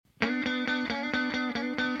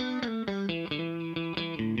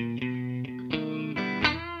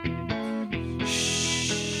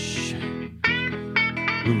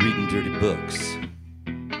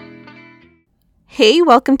Hey,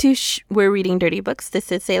 welcome to We're Reading Dirty Books.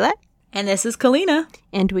 This is Sayla. And this is Kalina.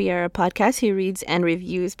 And we are a podcast who reads and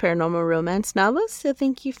reviews paranormal romance novels. So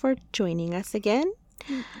thank you for joining us again.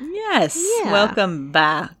 Yes. Yeah. Welcome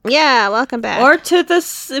back. Yeah, welcome back. Or to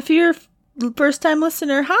this, if you're a first-time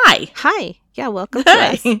listener, hi. Hi. Yeah, welcome to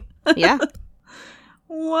us. Yeah.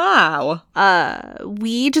 Wow.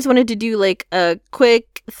 We just wanted to do like a quick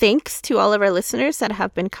thanks to all of our listeners that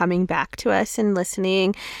have been coming back to us and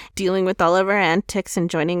listening, dealing with all of our antics and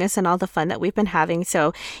joining us in all the fun that we've been having.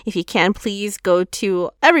 So if you can, please go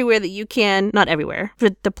to everywhere that you can, not everywhere,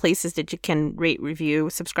 but the places that you can rate, review,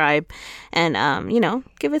 subscribe, and,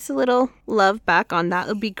 give us a little love back on that. It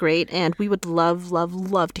would be great. And we would love, love,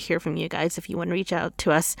 love to hear from you guys if you want to reach out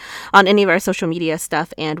to us on any of our social media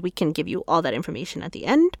stuff, and we can give you all that information at the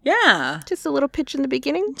end. Yeah. Just a little pitch in the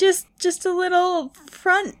beginning. Just a little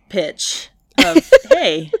front pitch of,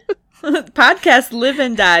 hey, podcasts live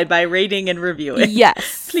and die by rating and reviewing.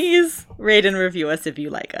 Yes. Please rate and review us if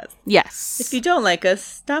you like us. Yes. If you don't like us,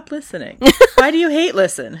 stop listening. Why do you hate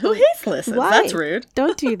listen? Who hates listen? Why? That's rude.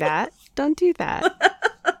 Don't do that. Don't do that.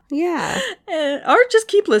 Yeah. Or just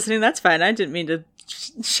keep listening. That's fine. I didn't mean to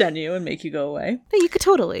shun you and make you go away. No, you could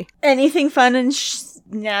totally. Anything fun and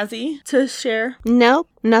snazzy to share? No,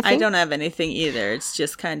 nothing. I don't have anything either. It's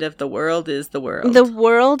just kind of the world is the world. The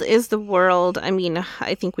world is the world. I mean,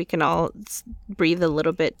 I think we can all breathe a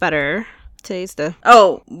little bit better. Today's the...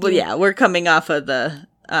 Oh, well, yeah. We're coming off of the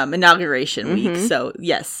inauguration week. So,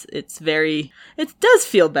 yes, it does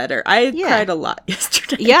feel better. I cried a lot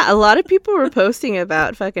yesterday. Yeah, a lot of people were posting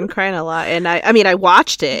about fucking crying a lot. And I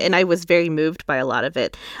watched it and I was very moved by a lot of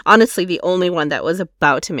it. Honestly, the only one that was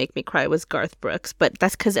about to make me cry was Garth Brooks. But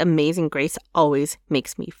that's because Amazing Grace always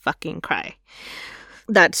makes me fucking cry.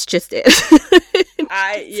 That's just it.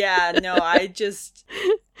 I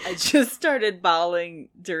just started bawling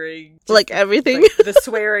during everything, the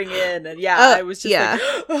swearing in, and I was just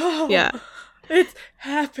it's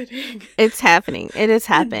happening. It's happening. It has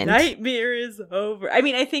happened. The nightmare is over. I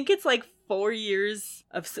mean, I think it's like 4 years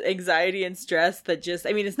of anxiety and stress that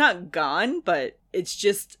it's not gone, but it's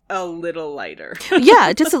just a little lighter.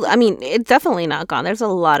 Yeah, it's definitely not gone. There's a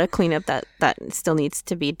lot of cleanup that still needs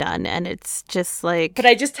to be done, and it's just like... But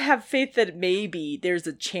I just have faith that maybe there's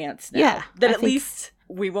a chance now that at least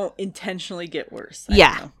we won't intentionally get worse.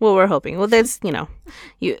 Well, we're hoping. Well, there's,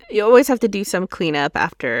 you always have to do some cleanup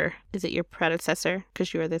after... Is it your predecessor?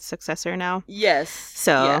 Because you are the successor now? Yes.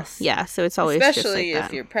 So, so it's always especially just like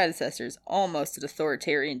if your predecessor is almost an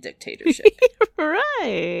authoritarian dictatorship.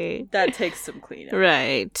 Right. That takes some cleanup.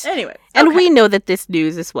 Right. Anyway. And we know that this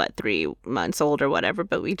news is, 3 months old or whatever,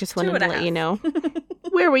 but we just wanted to let you know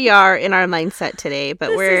where we are in our mindset today.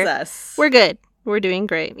 But this is us. We're good. We're doing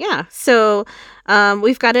great. Yeah. So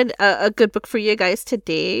we've got a good book for you guys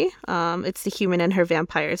today. It's The Human and Her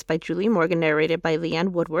Vampires by Julie Morgan, narrated by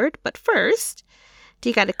Leanne Woodward. But first, do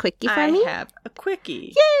you got a quickie for me? I have a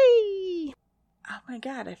quickie. Yay! Oh my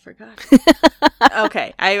God, I forgot.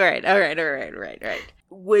 Okay. All right.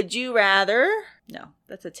 Would you rather... No,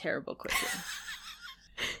 that's a terrible quickie.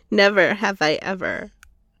 Never have I ever.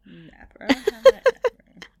 Never have I ever.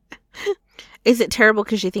 Is it terrible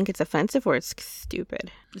because you think it's offensive, or it's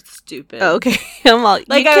stupid? It's stupid. Oh, okay. I'm all,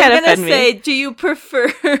 like, I was going to say, do you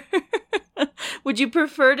prefer... Would you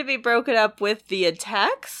prefer to be broken up with via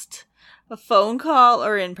text, a phone call,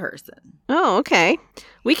 or in person? Oh, okay.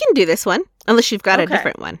 We can do this one, unless you've got a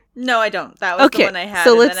different one. No, I don't. That was the one I had.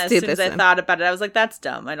 So and let's then do as soon this as I one. thought about it, I was like, that's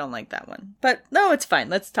dumb. I don't like that one. But no, it's fine.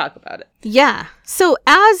 Let's talk about it. Yeah. So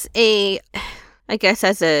as a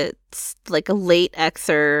late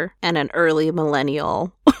Xer and an early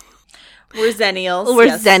millennial. We're Zennials.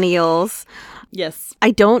 Zennials. Yes.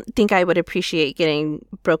 I don't think I would appreciate getting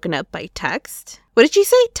broken up by text. What did you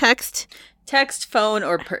say? Text? Text, phone,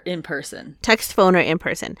 or in person. Text, phone, or in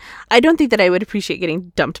person. I don't think that I would appreciate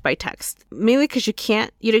getting dumped by text. Mainly because you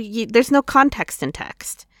can't, there's no context in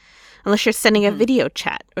text. Unless you're sending a video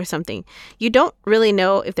chat or something. You don't really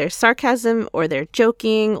know if there's sarcasm or they're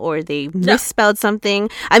joking or they misspelled something.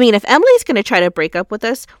 I mean, if Emily's going to try to break up with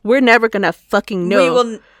us, we're never going to fucking know.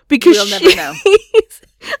 We'll never know.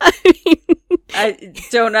 I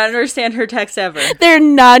don't understand her texts ever. They're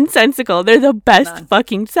nonsensical. They're the best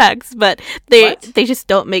fucking texts, but they just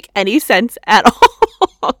don't make any sense at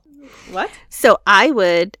all. What? So I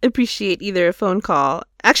would appreciate either a phone call.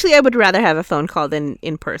 Actually, I would rather have a phone call than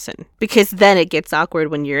in person, because then it gets awkward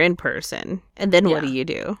when you're in person. And then what do you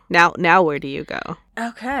do? Now where do you go?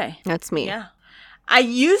 Okay. That's me. Yeah. I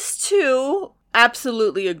used to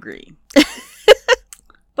absolutely agree.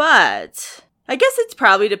 But I guess it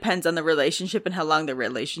probably depends on the relationship and how long the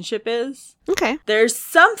relationship is. Okay. There's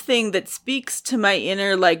something that speaks to my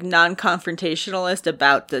inner, like, non-confrontationalist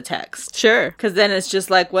about the text. Sure. Because then it's just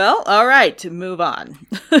like, well, all right, move on.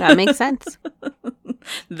 That makes sense.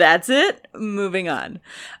 That's it. Moving on.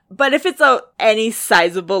 But if it's any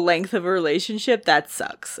sizable length of a relationship, that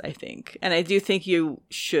sucks, I think. And I do think you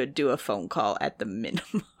should do a phone call at the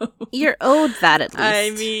minimum. You're owed that at least. I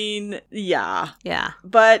mean, yeah. Yeah.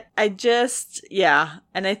 But yeah.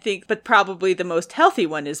 And I think, but probably the most healthy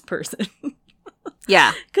one is person.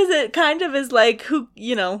 Yeah. Because it kind of is like,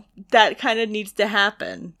 that kind of needs to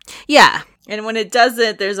happen. Yeah. And when it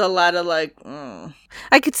doesn't, there's a lot of like,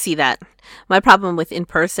 I could see that. My problem with in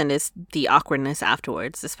person is the awkwardness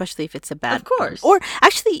afterwards, especially if it's a bad Of course. one. Or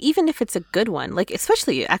actually, even if it's a good one. Like,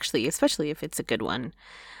 especially if it's a good one.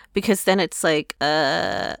 Because then it's like,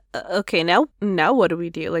 okay, now what do we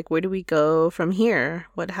do? Like, where do we go from here?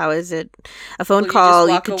 How is it? A phone call,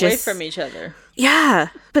 you could away from each other. Yeah,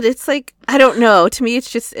 but it's like, I don't know. To me,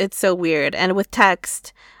 it's so weird. And with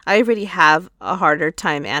text, I already have a harder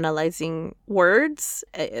time analyzing words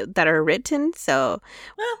that are written. So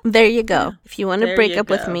there you go. Yeah, if you want to break up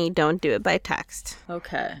with me, don't do it by text.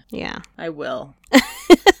 Okay. Yeah. I will.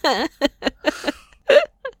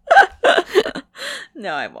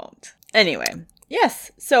 No, I won't. Anyway,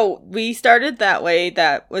 yes. So we started that way.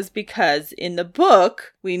 That was because in the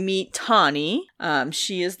book, we meet Tawny.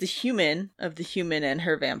 She is the human of the human and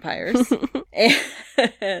her vampires.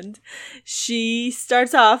 And she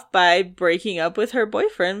starts off by breaking up with her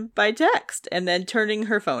boyfriend by text and then turning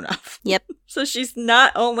her phone off. Yep. So she's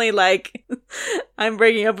not only like, I'm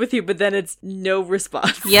breaking up with you, but then it's no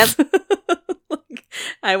response. Yep.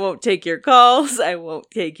 I won't take your calls. I won't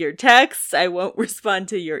take your texts. I won't respond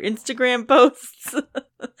to your Instagram posts.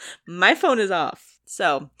 My phone is off.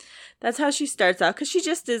 So that's how she starts out, because she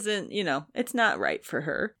just isn't, it's not right for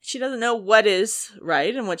her. She doesn't know what is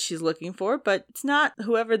right and what she's looking for, but it's not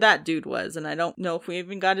whoever that dude was. And I don't know if we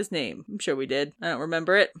even got his name. I'm sure we did. I don't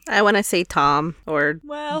remember it. I want to say Tom or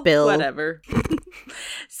Bill. Whatever.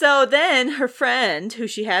 So then her friend, who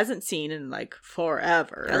she hasn't seen in like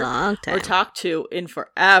forever, a long time, or talked to in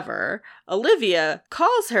forever, Olivia,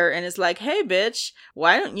 calls her and is like, hey bitch,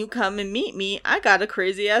 why don't you come and meet me? I got a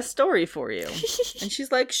crazy ass story for you. And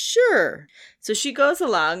she's like, sure. So she goes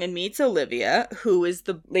along and meets Olivia, who is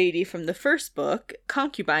the lady from the first book,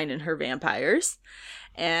 Concubine and Her Vampires.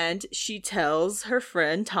 And she tells her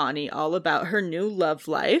friend Tawny all about her new love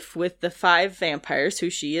life with the 5 vampires who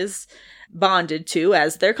she is bonded to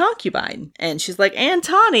as their concubine. And she's like, and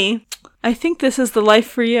Tawny, I think this is the life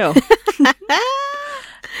for you.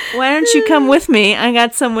 Why don't you come with me? I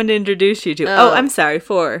got someone to introduce you to. Oh, I'm sorry,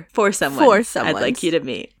 for someone. For someone. I'd like you to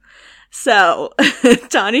meet. So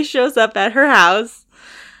Tawny shows up at her house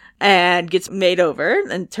and gets made over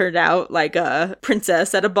and turned out like a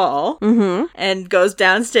princess at a ball, and goes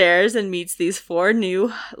downstairs and meets these 4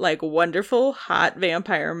 new, like, wonderful, hot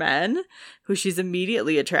vampire men who she's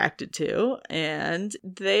immediately attracted to. And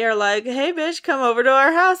they are like, hey, bitch, come over to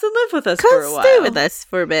our house and live with us for a while. Stay with us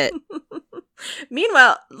for a bit.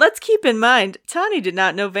 Meanwhile, let's keep in mind, Tawny did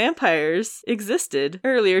not know vampires existed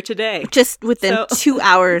earlier today. Just within 2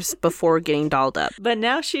 hours before getting dolled up. But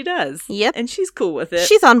now she does. Yep. And she's cool with it.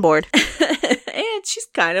 She's on board. And she's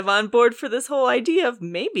kind of on board for this whole idea of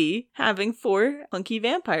maybe having 4 hunky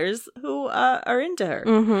vampires who are into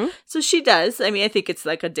her. So she does. I mean, I think it's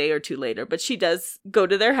like a day or 2 later, but she does go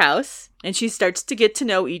to their house. And she starts to get to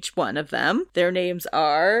know each one of them. Their names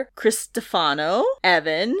are Cristofano,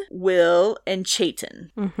 Evan, Will, and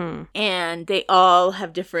Chayton. And they all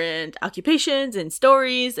have different occupations and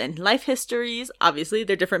stories and life histories. Obviously,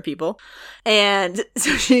 they're different people. And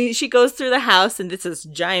so she goes through the house, and it's this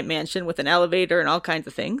giant mansion with an elevator and all kinds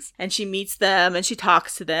of things. And she meets them, and she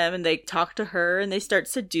talks to them, and they talk to her, and they start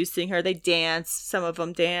seducing her. They dance. Some of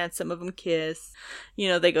them dance. Some of them kiss.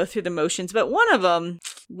 They go through the motions. But one of them,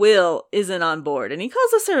 Will, isn't on board, and he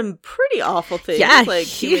calls us some pretty awful things, like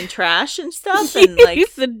human trash and stuff. And like,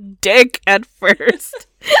 he's a dick at first.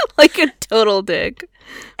 Like a total dick.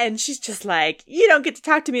 And she's just like, you don't get to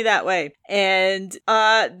talk to me that way. And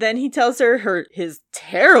then he tells her his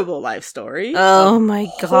terrible life story. Oh my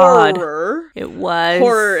god. Horror. It was.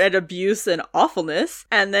 Horror and abuse and awfulness.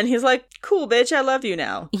 And then he's like, cool, bitch, I love you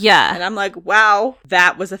now. Yeah. And I'm like, wow,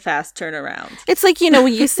 that was a fast turnaround. It's like,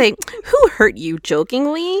 when you say, who hurt you,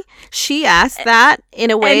 jokingly? She asked that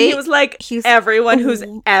in a way. And he was like, everyone who's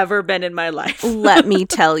ever been in my life. Let me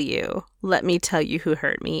tell you who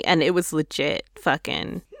hurt me. And it was legit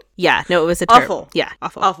fucking, yeah, no, it was awful. Yeah,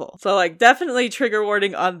 awful. So like, definitely trigger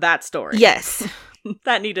warning on that story. Yes.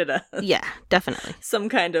 That needed yeah, definitely some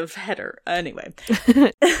kind of header. Anyway.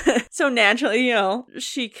 So naturally, you know,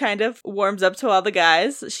 she kind of warms up to all the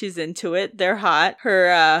guys. She's into it. They're hot.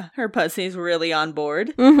 Her pussy's really on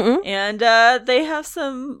board. Mm-hmm. And they have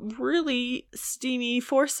some really steamy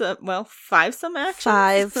fivesome action.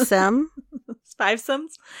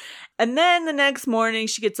 Fivesomes. And then the next morning,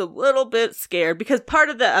 she gets a little bit scared because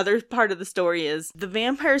the other part of the story is the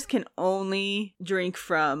vampires can only drink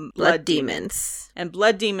from blood demons. And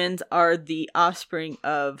blood demons are the offspring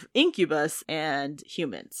of incubus and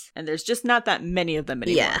humans. And there's just not that many of them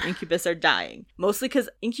anymore. Yeah. Incubus are dying. Mostly because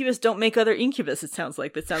incubus don't make other incubus, it sounds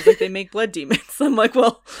like. It sounds like they make blood demons. I'm like,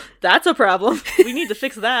 well, that's a problem. We need to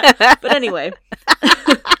fix that. But anyway...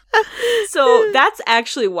 So that's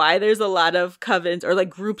actually why there's a lot of covens or like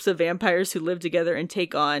groups of vampires who live together and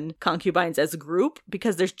take on concubines as a group,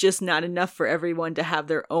 because there's just not enough for everyone to have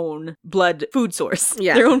their own blood food source.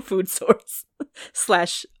 Yeah. Their own food source.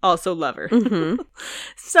 / also lover. Mm-hmm.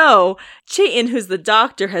 So Chayton, who's the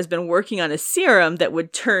doctor, has been working on a serum that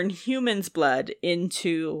would turn humans' blood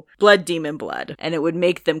into blood demon blood, and it would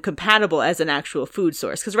make them compatible as an actual food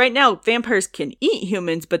source. Because right now, vampires can eat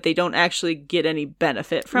humans, but they don't actually get any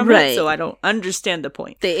benefit from it. So I don't understand the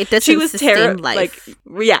point. It doesn't sustain life.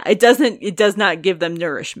 It does not give them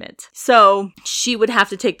nourishment. So she would have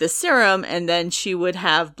to take the serum, and then she would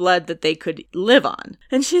have blood that they could live on.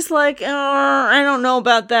 And she's like, I don't know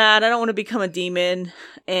about that. I don't want to become a demon.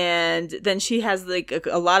 And then she has like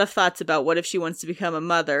a lot of thoughts about what if she wants to become a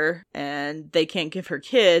mother and they can't give her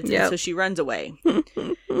kids. Yep. And so she runs away.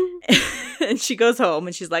 And she goes home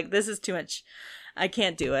and she's like, this is too much. I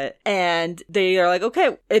can't do it. And they are like,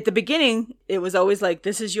 okay. At the beginning, it was always like,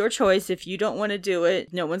 this is your choice. If you don't want to do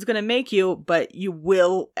it, no one's going to make you, but you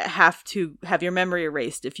will have to have your memory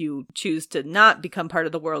erased if you choose to not become part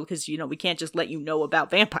of the world, because, you know, we can't just let you know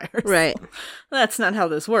about vampires. Right. That's not how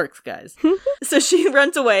this works, guys. So she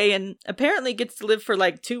runs away and apparently gets to live for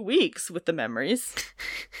like 2 weeks with the memories.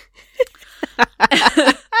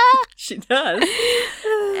 She does.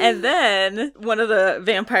 And then one of the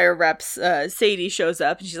vampire reps, Sadie, shows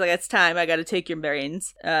up and she's like, it's time. I got to take your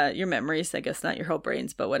brains, your memories. I guess not your whole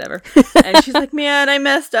brains, but whatever. And she's like, man, I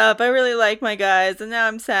messed up. I really like my guys and now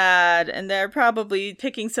I'm sad. And they're probably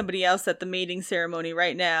picking somebody else at the mating ceremony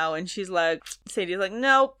right now. And she's like, Sadie's like,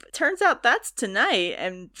 nope. Turns out that's tonight.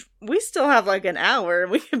 And we still have like an hour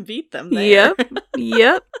and we can beat them there.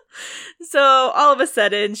 Yep. So all of a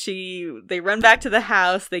sudden they run back to the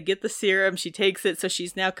house, they get the serum, she takes it, so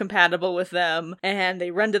she's now compatible with them, and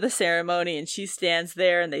they run to the ceremony and she stands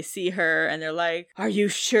there and they see her and they're like, are you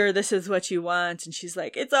sure this is what you want? And she's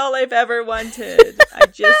like, it's all I've ever wanted. I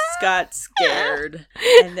just got scared.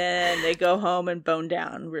 And then they go home and bone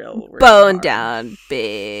down real hard. Down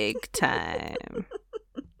big time.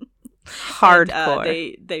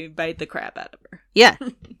 Hardcore. And, they bite the crap out of her. Yeah,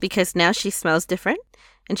 because now she smells different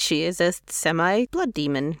and she is a semi-blood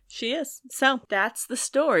demon. She is. So that's the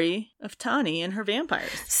story of Tawny and her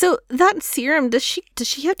vampires. So that serum, does she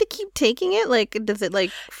have to keep taking it? Like, does it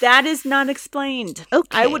like... That is not explained.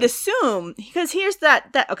 Okay. I would assume, because here's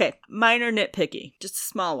that okay, minor nitpicky, just a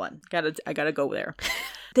small one. I gotta go there.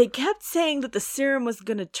 They kept saying that the serum was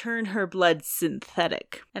going to turn her blood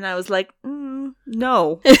synthetic. And I was like,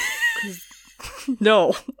 no.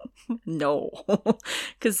 No.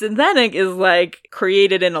 Because synthetic is like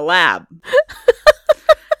created in a lab.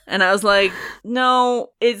 And I was like,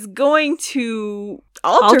 no, it's going to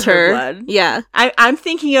alter her blood. Yeah. I'm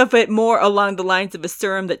thinking of it more along the lines of a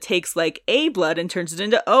serum that takes like A blood and turns it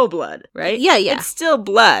into O blood, right? Yeah. It's still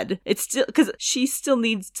blood. It's still, because she still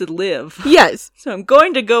needs to live. Yes. So I'm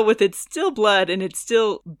going to go with it's still blood and it's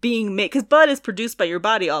still being made, because blood is produced by your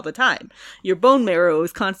body all the time. Your bone marrow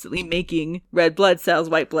is constantly making red blood cells,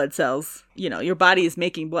 white blood cells. You know, your body is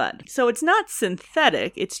making blood. So it's not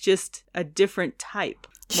synthetic. It's just a different type.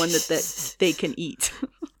 One that they can eat.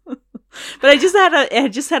 But I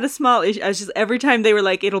just had a small issue. I was just, every time they were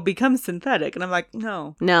like, it'll become synthetic. And I'm like,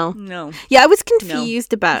 no. Yeah, I was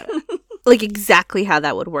confused about like exactly how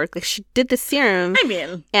that would work. Like, she did the serum. I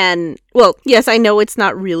mean. And, well, yes, I know it's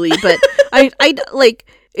not really, but I like...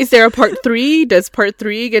 Is there a part 3? Does part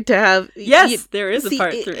 3 get to have... Yes, there is a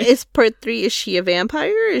part 3. Is part 3, is she a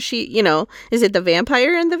vampire? Is she, is it the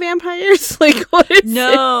vampire and the vampires? Like, what is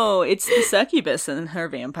No, it's the succubus and her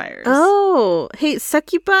vampires. Oh, hey,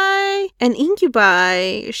 succubi and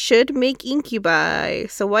incubi should make incubi.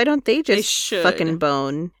 So why don't they just fucking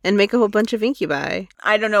bone and make a whole bunch of incubi?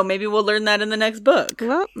 I don't know. Maybe we'll learn that in the next book.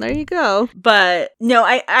 Well, there you go. But, no,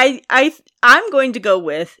 I'm going to go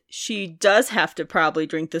with she does have to probably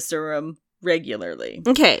drink the serum regularly.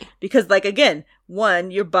 Okay. Because, like, again,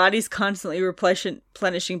 one, your body's constantly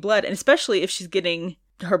replenishing blood, and especially if she's getting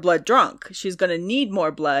her blood drunk, she's going to need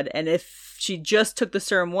more blood. And if she just took the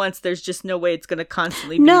serum once, there's just no way it's going to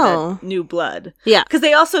constantly be that new blood. Yeah. Because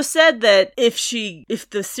they also said that if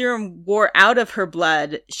the serum wore out of her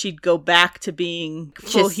blood, she'd go back to being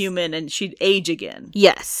full human and she'd age again.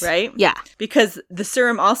 Yes. Right? Yeah. Because the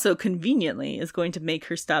serum also conveniently is going to make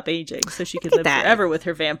her stop aging so she could live forever with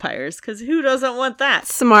her vampires. Because who doesn't want that?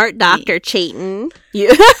 Smart Dr. Chayton.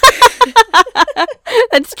 You.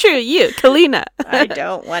 That's true. You, Kalina. I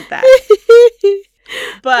don't want that.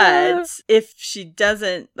 But if she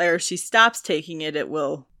doesn't, or she stops taking it,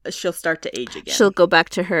 she'll start to age again. She'll go back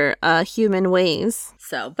to her human ways.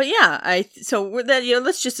 So, but yeah,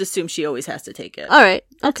 let's just assume she always has to take it. All right.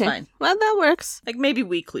 That's okay. fine. Well, that works. Like maybe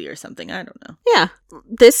weekly or something. I don't know. Yeah.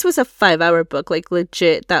 This was a 5-hour book. Like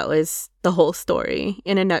legit, that was the whole story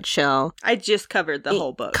in a nutshell. I just covered the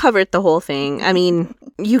whole book. Covered the whole thing. I mean,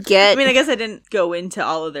 I guess I didn't go into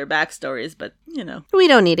all of their backstories, but, you know. We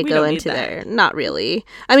don't need to go into there. Not really.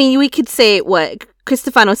 I mean, we could say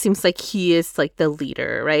Cristofano seems like he is like the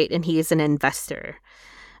leader, right? And he is an investor.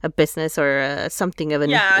 A business or something of an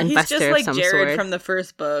investor he's just like of some Jared sort. from the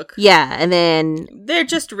first book. Yeah, and then they're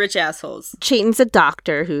just rich assholes. Chayton's a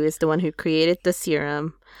doctor who is the one who created the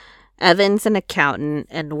serum. Evan's an accountant,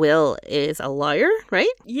 and Will is a lawyer, right?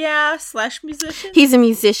 Yeah, / musician. He's a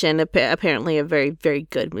musician, apparently a very, very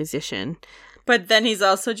good musician. But then he's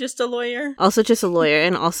also just a lawyer. Also just a lawyer,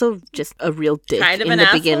 and also just a real dick kind of in an the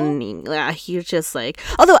asshole? beginning. Yeah, he's just like...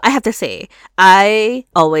 Although, I have to say, I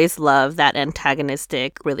always love that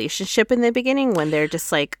antagonistic relationship in the beginning when they're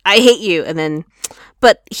just like, I hate you, and then...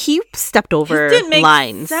 But he stepped over His didn't make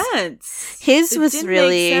lines. Sense. His was didn't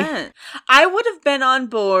really... make sense. I would have been on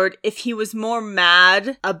board if he was more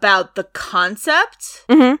mad about the concept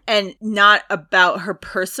and not about her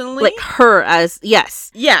personally. Like her as... Yes.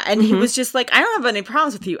 Yeah, and he was just like, I don't have any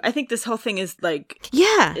problems with you. I think this whole thing is like...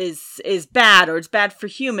 Yeah. Is bad, or it's bad for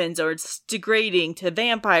humans, or it's degrading to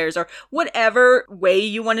vampires, or whatever way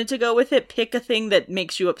you wanted to go with it. Pick a thing that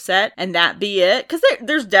makes you upset, and that be it. Because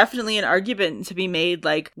there's definitely an argument to be made,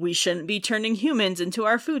 like, we shouldn't be turning humans into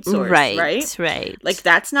our food source, right? Like,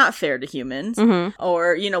 that's not fair to humans.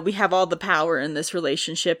 Or, you know, we have all the power in this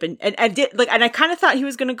relationship, and I kind of thought he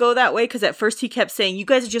was going to go that way, because at first he kept saying, you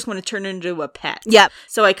guys just want to turn into a pet. Yep.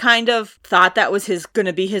 So I kind of thought that was going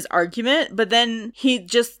to be his argument, but then he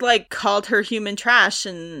just, like, called her human trash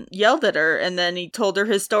and yelled at her, and then he told her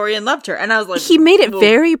his story and loved her, and I was like... He made it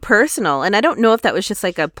very personal, and I don't know if that was just,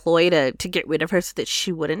 like, a ploy to get rid of her so that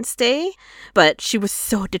she wouldn't stay, but she was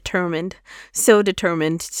so determined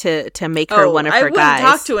to make her one of her guys. I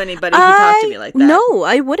wouldn't talk to anybody who talked to me like that. No,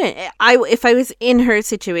 I wouldn't. If I was in her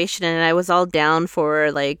situation and I was all down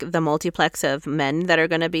for, like, the multiplex of men that are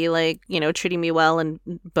going to be, like, you know, treating me well and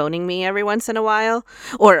boning me every once in a while,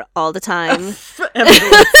 or all the time.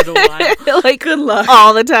 Every once in a while. Like, good luck.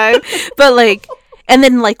 All the time. But, like... And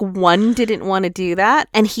then, like, one didn't want to do that,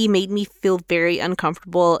 and he made me feel very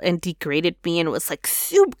uncomfortable and degraded me and was, like,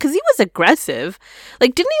 because he was aggressive.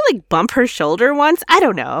 Like, didn't he, like, bump her shoulder once? I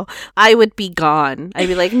don't know. I would be gone. I'd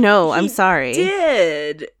be like, no, I'm sorry. He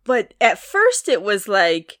did. But at first it was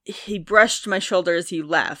like he brushed my shoulder as he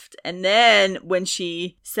left. And then when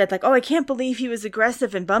she said, like, oh, I can't believe he was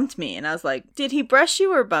aggressive and bumped me. And I was like, did he brush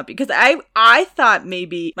you or bump you? Because I thought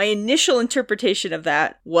maybe my initial interpretation of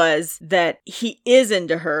that was that he is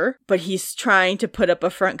into her, but he's trying to put up a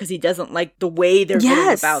front because he doesn't like the way they're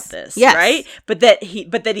going about this. Yes. Right? But that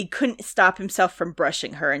he couldn't stop himself from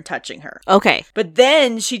brushing her and touching her. Okay. But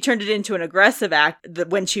then she turned it into an aggressive act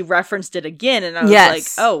when she referenced it again. And I was like,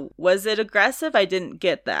 oh, was it aggressive? I didn't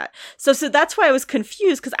get that. So that's why I was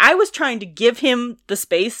confused, because I was trying to give him the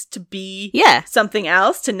space to be something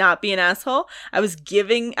else, to not be an asshole. I was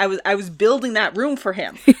building that room for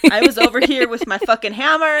him. I was over here with my fucking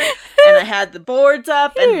hammer, and I had the boards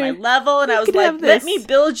up and my level, and I was like, let me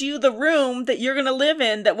build you the room that you're going to live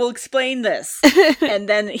in that will explain this. And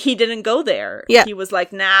then he didn't go there. Yeah. He was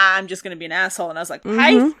like, nah, I'm just going to be an asshole. And I was like,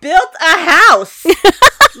 I built a house.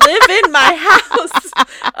 Live in my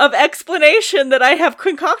house of explanation that I have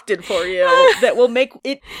concocted for you that will make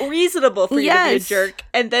it reasonable for you to be a jerk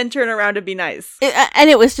and then turn around and be nice. And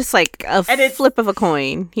it was just like a flip of a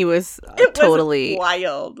coin. He was totally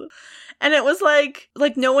wild. And it was like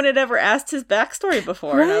no one had ever asked his backstory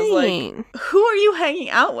before. Right. And I was like, who are you hanging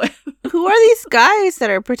out with? Who are these guys that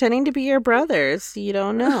are pretending to be your brothers? You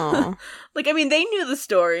don't know. Like, I mean, they knew the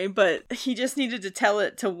story, but he just needed to tell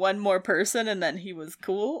it to one more person and then he was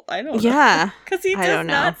cool. I don't know. Yeah. Because he does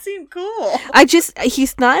not seem cool.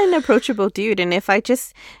 He's not an approachable dude. And if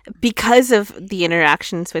because of the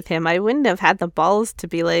interactions with him, I wouldn't have had the balls to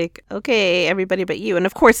be like, okay, everybody but you. And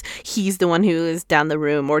of course, he's the one who is down the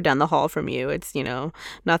room or down the hall from you. It's,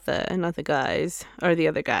 not the guys or the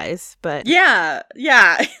other guys, but. Yeah.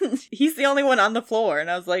 He's the only one on the floor. And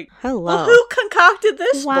I was like, hello. Well, who concocted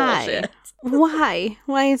this bullshit? Why?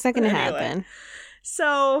 Why is that going to happen?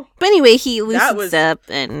 So. But anyway, he loosens up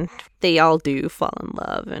and they all do fall in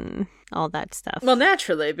love and all that stuff. Well,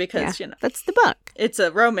 naturally, because, that's the book. It's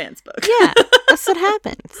a romance book. Yeah, that's what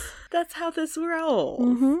happens. That's how this rolls.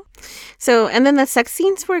 Mm-hmm. So, and then the sex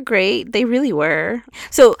scenes were great. They really were.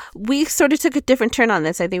 So we sort of took a different turn on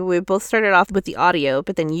this. I think we both started off with the audio,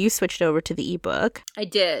 but then you switched over to the ebook. I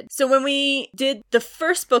did. So when we did the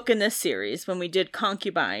first book in this series, when we did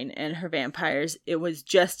Concubine and Her Vampires, it was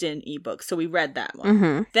just in ebook. So we read that one.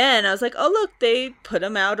 Mm-hmm. Then I was like, oh, look, they put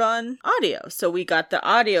them out on audio. So we got the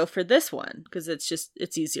audio for this one because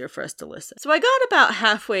it's easier for us to listen. So I got about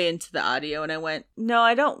halfway into the audio and I went, no,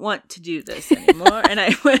 I don't want to do this anymore. And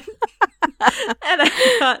I went and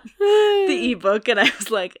I got the ebook and I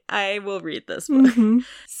was like, I will read this book. Mm-hmm.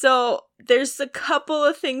 So there's a couple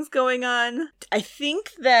of things going on. I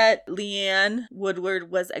think that Leanne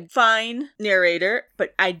Woodward was a fine narrator,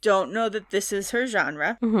 but I don't know that this is her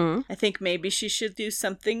genre. Mm-hmm. I think maybe she should do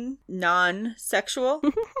something non-sexual.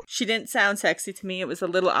 She didn't sound sexy to me. It was a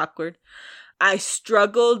little awkward. I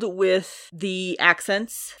struggled with the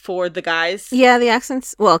accents for the guys. Yeah, the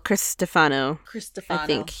accents. Well, Chris Stefano. I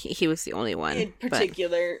think he was the only one. In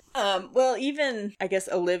particular. Well, even, I guess,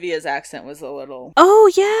 Olivia's accent was a little...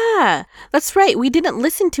 Oh, yeah. That's right. We didn't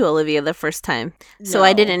listen to Olivia the first time. So No.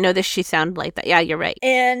 I didn't know that she sounded like that. Yeah, you're right.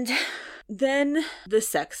 And then the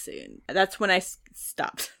sex scene. That's when I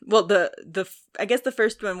stopped. Well, I guess the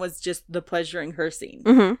first one was just the pleasuring her scene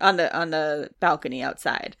on the balcony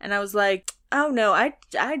outside. And I was like... Oh no, I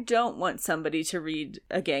don't want somebody to read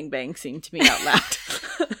a gangbang scene to me out loud.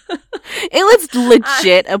 It was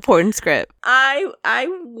legit a porn script. I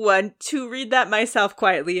want to read that myself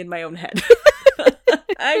quietly in my own head.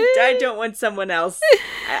 I don't want someone else.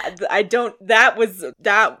 I don't. That was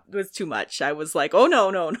too much. I was like, oh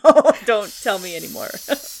no, don't tell me anymore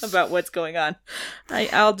about what's going on.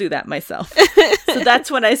 I'll do that myself. So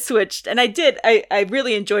that's when I switched, and I did. I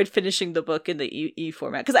really enjoyed finishing the book in the E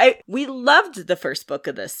format because we loved the first book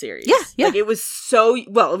of this series. Yeah. Like it was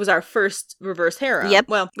it was our first reverse harem. Yep.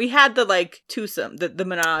 Well, we had the twosome, the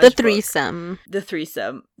menage, the threesome, the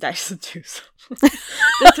threesome, but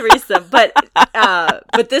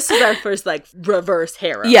this is our first reverse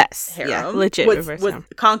harem. Yes, harem, yeah, legit reverse harem.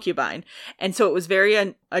 Concubine, and so it was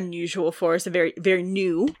very unusual for us and very, very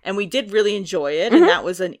new, and we did really enjoy it. And that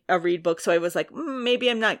was a read book, so I was like, maybe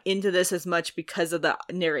I'm not into this as much because of the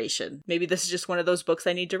narration. Maybe this is just one of those books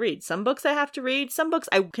I need to read. Some books I have to read, some books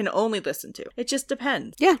I can only listen to. It just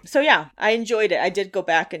depends. Yeah. So yeah, I enjoyed it. I did go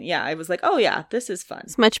back and I was like, oh yeah, this is fun.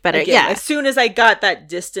 It's much better. Again, as soon as I got that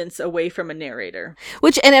distance away from a narrator.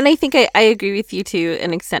 Which, and I think I agree with you to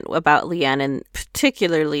an extent about Leanne and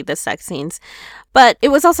particularly the sex scenes. But it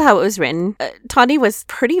was also how it was written. Tawny was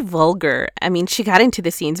pretty vulgar. I mean, she got into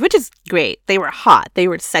the scenes, which is great. They were hot. They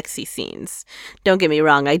were sexy scenes. Don't get me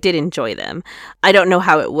wrong. I did enjoy them. I don't know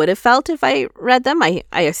how it would have felt if I read them. I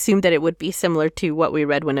assumed that it would be similar to what we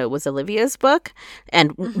read when it was Olivia's book,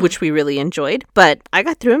 and which we really enjoyed. But I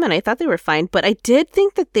got through them and I thought they were fine. But I did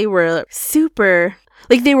think that they were super...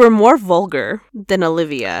 they were more vulgar than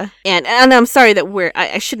Olivia. And I'm sorry that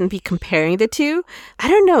I shouldn't be comparing the two. I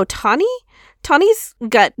don't know. Tawny's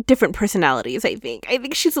got different personalities, I think. I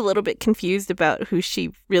think she's a little bit confused about who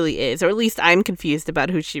she really is, or at least I'm confused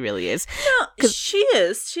about who she really is. No, she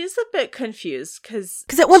is. She's a bit confused because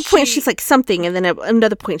at one point she's like something, and then at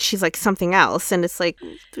another point she's like something else, and it's like...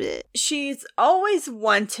 bleh. She's always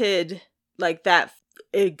wanted like that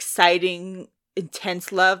exciting,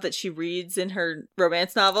 intense love that she reads in her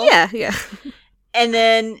romance novel. Yeah. And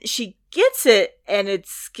then she gets it, and it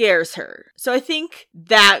scares her. So I think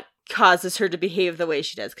that causes her to behave the way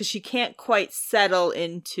she does because she can't quite settle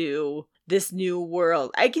into this new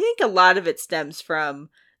world. I think a lot of it stems from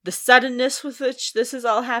the suddenness with which this has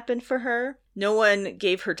all happened for her. No one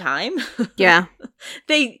gave her time. Yeah.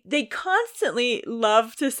 They constantly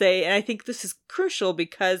love to say, and I think this is crucial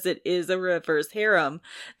because it is a reverse harem.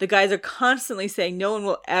 The guys are constantly saying, no one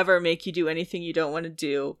will ever make you do anything you don't want to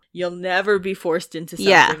do. You'll never be forced into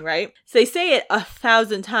something, right? So they say it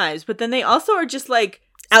 1,000 times, but then they also are just like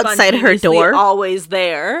outside her door, always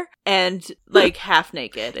there and like half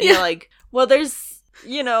naked. And you're like, well, there's,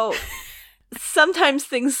 sometimes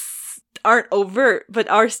things aren't overt, but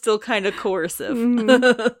are still kind of coercive.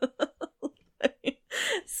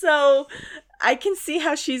 So I can see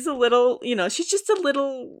how she's a little, she's just a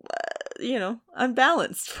little,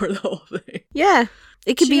 unbalanced for the whole thing. Yeah.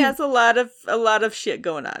 She has a lot of shit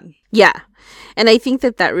going on. Yeah. And I think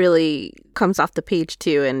that really comes off the page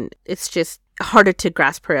too. And it's just harder to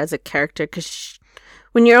grasp her as a character because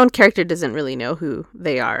when your own character doesn't really know who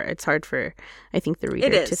they are, it's hard for, I think, the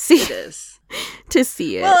reader to see. It is. To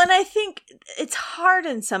see it. Well, and I think it's hard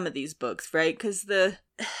in some of these books, right? Because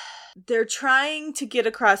they're trying to get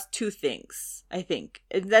across two things, I think.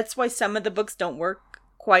 And that's why some of the books don't work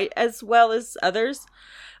quite as well as others.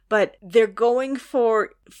 But they're going for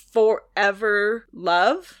forever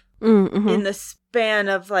love in the span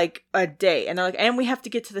of like a day. And they're like, and we have to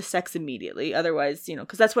get to the sex immediately. Otherwise,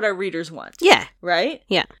 because that's what our readers want. Yeah. Right?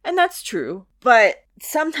 Yeah. And that's true. But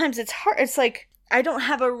sometimes it's hard. It's like, I don't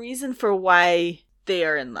have a reason for why they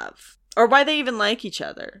are in love. Or why they even like each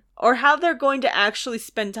other. Or how they're going to actually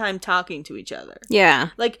spend time talking to each other. Yeah.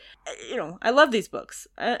 Like, I love these books.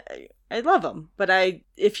 I love them. But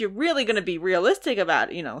if you're really going to be realistic about,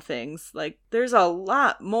 things, like, there's a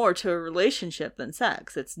lot more to a relationship than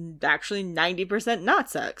sex. It's actually 90%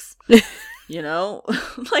 not sex.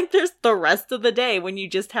 Like, there's the rest of the day when you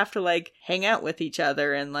just have to, like, hang out with each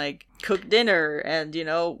other and, like, cook dinner and,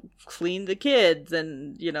 clean the kids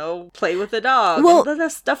and, play with the dog. Well,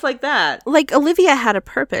 and stuff like that. Like, Olivia had a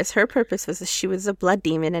purpose. Her purpose was that she was a blood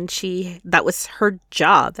demon and that was her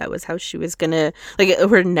job. That was how she was gonna, like,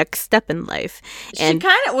 her next step in life. And she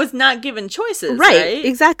kind of was not given choices, right?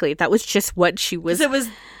 Exactly. That was just what she was. It was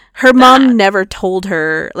her mom never told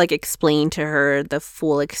her, like, explained to her the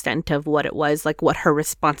full extent of what it was, like, what her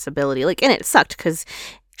responsibility, like, and it sucked because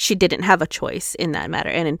she didn't have a choice in that matter.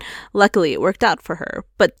 And luckily it worked out for her.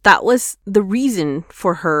 But that was the reason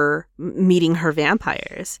for her meeting her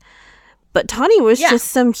vampires. But Tawny was just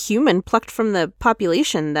some human plucked from the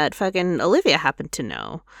population that fucking Olivia happened to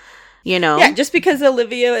know. Yeah, just because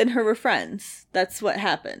Olivia and her were friends. That's what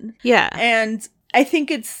happened. Yeah. And I think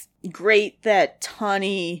it's great that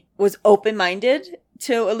Tawny was open-minded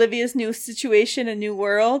to Olivia's new situation and new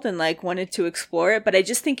world and, like, wanted to explore it. But I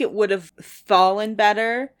just think it would have fallen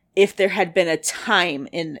better if there had been a time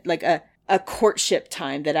in, like, a courtship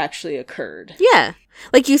time that actually occurred. Yeah.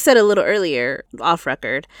 Like you said a little earlier, off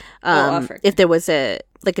record, if there was a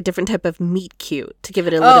different type of meet cute to give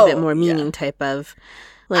it a little bit more meaning type of...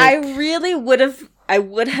 Like, I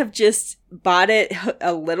would have just bought it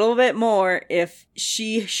a little bit more if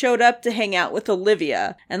she showed up to hang out with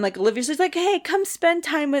Olivia. And, like, Olivia's just like, hey, come spend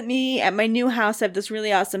time with me at my new house. I have this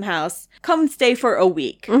really awesome house. Come stay for a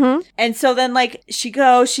week. Mm-hmm. And so then, like, she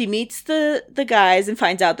meets the guys and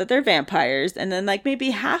finds out that they're vampires. And then, like,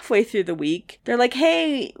 maybe halfway through the week, they're like,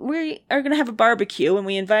 hey, we are going to have a barbecue. And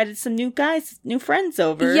we invited some new friends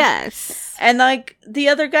over. Yes. And, like, the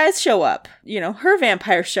other guys show up. Her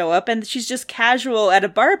vampires show up. And she's just casual at a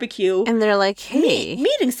barbecue. And they're like, hey.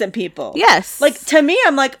 Meeting some people. Yes. Like, to me,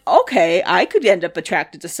 I'm like, okay, I could end up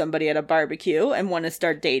attracted to somebody at a barbecue and want to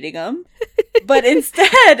start dating them. But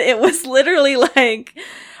instead, it was literally like,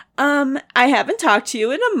 I haven't talked to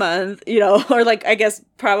you in a month, or, like, I guess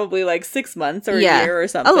probably like 6 months or a year or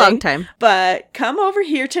something. A long time. But come over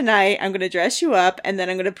here tonight. I'm going to dress you up and then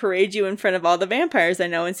I'm going to parade you in front of all the vampires I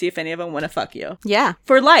know and see if any of them want to fuck you. Yeah.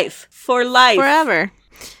 For life. Forever.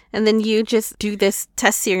 And then you just do this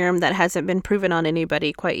test serum that hasn't been proven on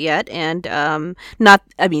anybody quite yet. And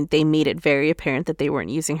they made it very apparent that they weren't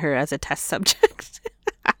using her as a test subject.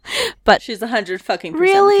 But she's 100%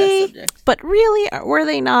 really? test subject. But really, were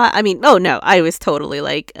they not? I mean, oh no, I was totally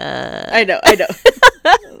like, I know.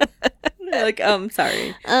 Like,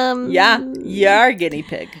 sorry. Yeah, you're guinea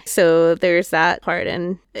pig. So there's that part.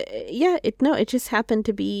 And it just happened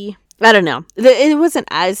to be, I don't know. It wasn't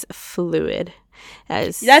as fluid.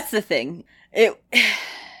 That's the thing.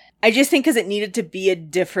 I just think because it needed to be a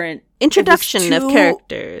different introduction of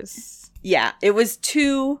characters. Yeah, it was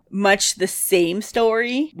too much the same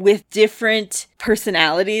story with different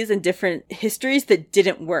personalities and different histories that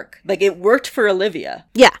didn't work. Like, it worked for Olivia.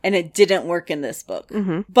 Yeah. And it didn't work in this book.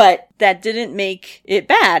 Mm-hmm. But that didn't make it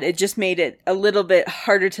bad. It just made it a little bit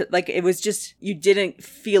harder to, like, it was just, you didn't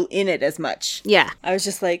feel in it as much. Yeah. I was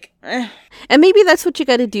just like, eh. And maybe that's what you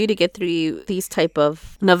got to do to get through these type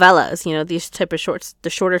of novellas, you know, these type of the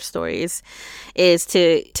shorter stories, is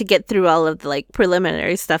to get through all of the, like,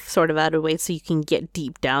 preliminary stuff sort of out of the way so you can get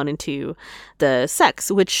deep down into the sex,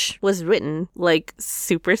 which was written like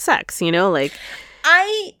super sex, you know, like...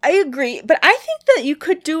 I agree, but I think that you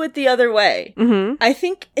could do it the other way. Mm-hmm. I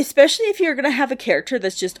think, especially if you're going to have a character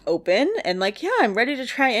that's just open and like, yeah, I'm ready to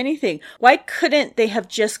try anything. Why couldn't they have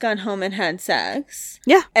just gone home and had sex?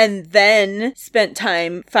 Yeah. And then spent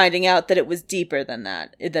time finding out that it was deeper than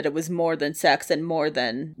that it was more than sex and more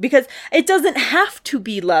than... Because it doesn't have to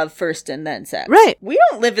be love first and then sex. Right. We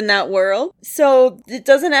don't live in that world, so it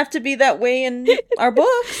doesn't have to be that way in our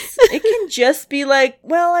books. It can just be like,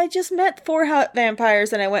 well, I just met 4 hot vampires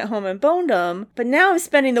and I went home and boned them, but now I'm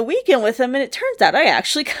spending the weekend with them and it turns out I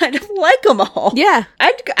actually kind of like them all. Yeah.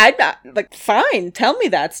 I'd not, like, fine, tell me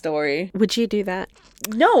that story. Would you do that?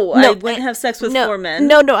 No, I wouldn't have sex with 4 men.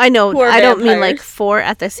 No, I know. I don't mean like 4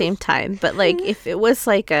 at the same time, but like if it was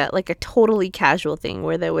like a totally casual thing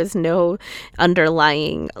where there was no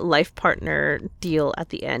underlying life partner deal at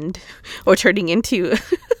the end or turning into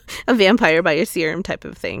a vampire by your serum type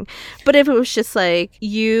of thing. But if it was just like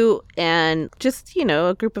you and just, you know,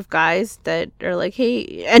 a group of guys that are like,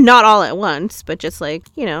 hey, and not all at once, but just like,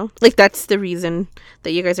 you know, like that's the reason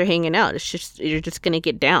that you guys are hanging out. It's just, you're just going to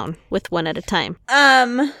get down with one at a time.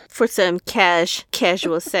 For some casual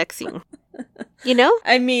sexing. You know?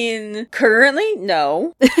 I mean, currently,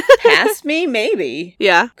 no. Past me, maybe.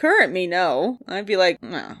 Yeah. Current me, no. I'd be like,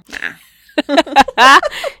 no.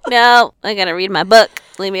 No, I gotta read my book.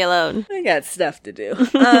 Leave me alone. I got stuff to do.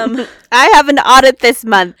 I have an audit this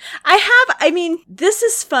month. I mean, this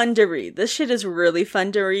is fun to read. This shit is really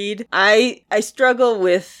fun to read. I struggle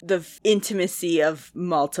with the intimacy of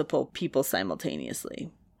multiple people simultaneously.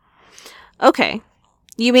 Okay.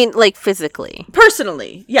 You mean like physically?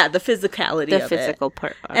 Personally. Yeah, the physicality of it. The physical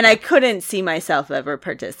part. Okay. And I couldn't see myself ever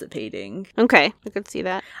participating. Okay, I could see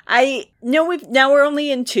that. I know we're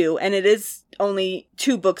only in 2, and it is only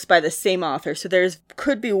 2 books by the same author, so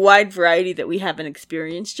could be wide variety that we haven't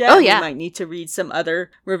experienced yet. Oh, yeah. We might need to read some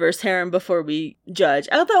other reverse harem before we judge.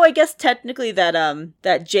 Although I guess technically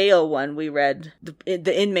that jail one we read,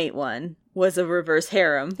 the inmate one, was a reverse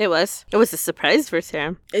harem. It was a surprise reverse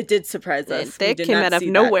harem. It did surprise us. It came out of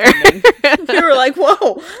nowhere. We were like,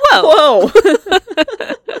 whoa.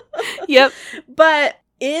 Yep. But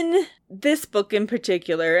in this book in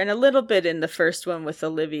particular, and a little bit in the first one with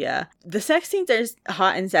Olivia, the sex scenes are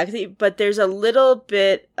hot and sexy, but there's a little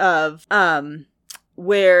bit of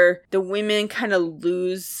where the women kind of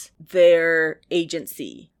lose their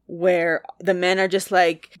agency. Where the men are just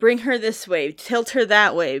like, bring her this way, tilt her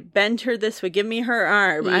that way, bend her this way, give me her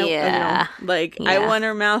arm. Yeah. I want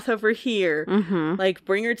her mouth over here. Mm-hmm. Like,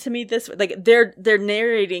 bring her to me this way. Like, they're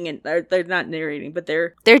narrating, and they're not narrating, but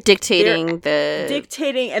they're dictating and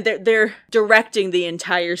they're directing the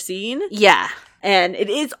entire scene. Yeah. And it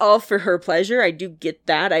is all for her pleasure. I do get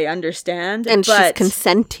that. I understand. And she's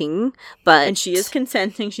consenting, but... And she is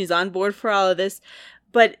consenting. She's on board for all of this.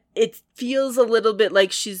 But it feels a little bit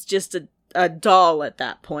like she's just a doll at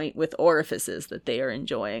that point with orifices that they are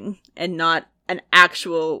enjoying, and not an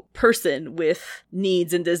actual person with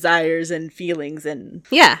needs and desires and feelings and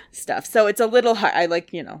stuff. So it's a little hard. I'm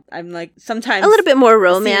like, sometimes... A little bit more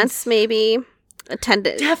romance, maybe.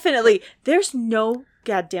 Definitely. There's no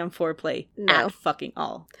goddamn foreplay at fucking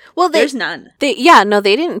all. Well, there's none. They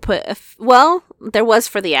didn't put well, there was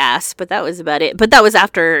for the ass, but that was about it. But that was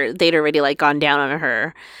after they'd already like gone down on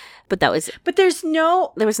her. But that was... But there was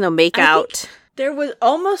no makeout. There was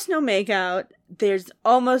almost no makeout. There's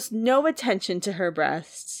almost no attention to her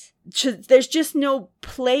breasts. There's just no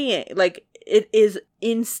playing. Like, it is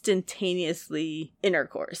instantaneously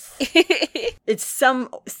intercourse. It's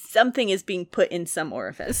something is being put in some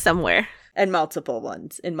orifice. Somewhere. And multiple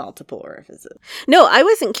ones in multiple orifices. No, I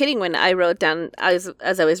wasn't kidding when I wrote down, as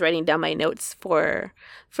I was writing down my notes for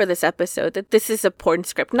this episode, that this is a porn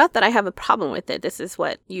script. Not that I have a problem with it. This is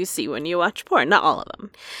what you see when you watch porn. Not all of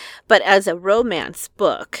them. But as a romance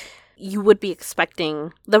book, you would be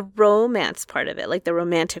expecting the romance part of it, like the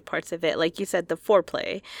romantic parts of it, like you said, the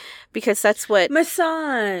foreplay, because that's what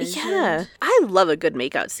massage. Yeah, I love a good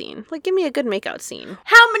makeout scene. Like, give me a good makeout scene.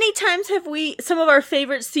 How many times have some of our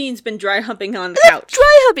favorite scenes been dry humping on the couch?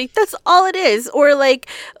 Dry humping, that's all it is. Or like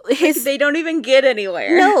they don't even get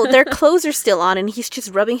anywhere. No, their clothes are still on and he's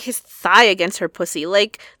just rubbing his thigh against her pussy.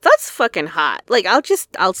 Like, that's fucking hot. Like, I'll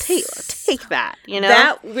take that, you know?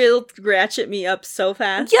 That will ratchet me up so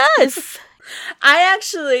fast. Yes.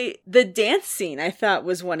 The dance scene I thought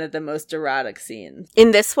was one of the most erotic scenes.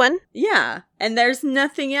 In this one? Yeah. And there's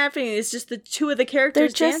nothing happening. It's just the two of the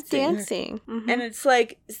characters They're just dancing. Mm-hmm. And it's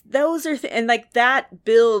like, those are, and like that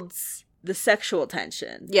builds the sexual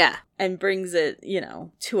tension. Yeah. And brings it,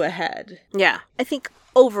 to a head. Yeah. I think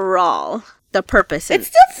overall, the purpose. It's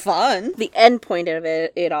still fun. The end point of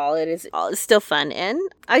it is still fun. And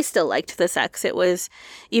I still liked the sex. It was,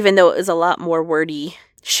 even though it was a lot more wordy,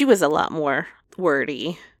 she was a lot more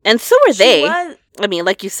wordy. And so were they. I mean,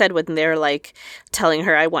 like you said, when they're like telling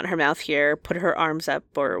her, I want her mouth here, put her arms up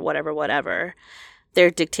or whatever.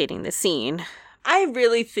 They're dictating the scene. I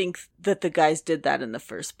really think that the guys did that in the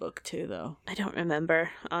first book too, though. I don't remember,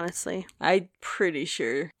 honestly. I'm pretty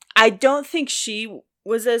sure. I don't think she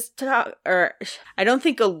was I don't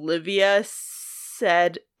think Olivia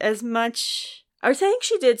said as much. I think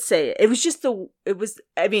she did say it. It was just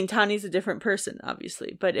Tani's a different person,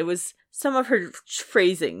 obviously, but it was some of her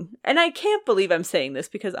phrasing. And I can't believe I'm saying this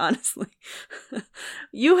because honestly,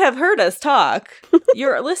 you have heard us talk.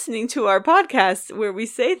 You're listening to our podcast where we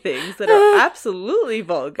say things that are absolutely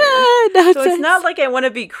vulgar. So it's not like I want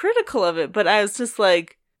to be critical of it, but I was just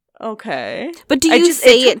like, okay. But do you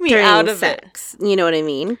say it during sex? You know what I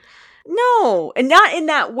mean? No, and not in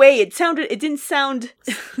that way. It didn't sound...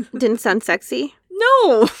 Didn't sound sexy?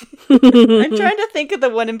 No. I'm trying to think of the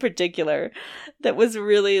one in particular that was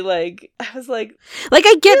really like, I was like... Like,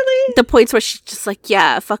 I get really? The points where she's just like,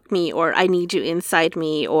 yeah, fuck me, or I need you inside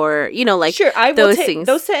me, or, like, sure, those things.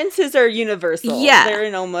 Those sentences are universal. Yeah. They're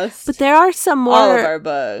in almost... But there are some more all of our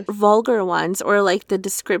books. Vulgar ones, or, like, the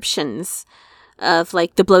descriptions of,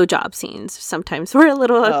 like, the blowjob scenes sometimes were a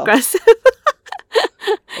little aggressive.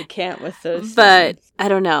 I can't with those. But things. I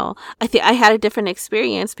don't know. I think I had a different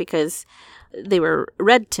experience because they were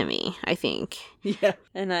read to me, I think. Yeah.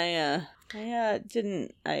 And no.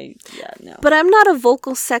 But I'm not a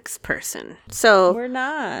vocal sex person. So we're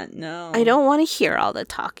not. No. I don't want to hear all the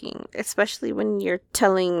talking, especially when you're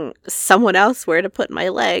telling someone else where to put my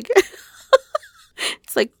leg.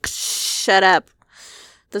 It's like, shut up.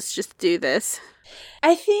 Let's just do this.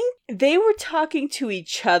 I think they were talking to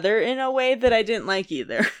each other in a way that I didn't like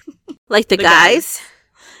either. Like the guys?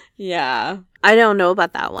 Yeah. I don't know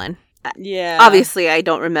about that one. Yeah. Obviously, I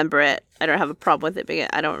don't remember it. I don't have a problem with it,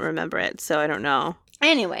 but I don't remember it, so I don't know.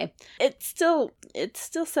 Anyway, it's still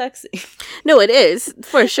sexy. No, it is,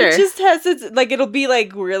 for sure. It just has its, like, it'll be,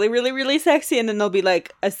 like, really, really, really sexy, and then there'll be,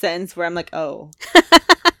 like, a sentence where I'm like, oh.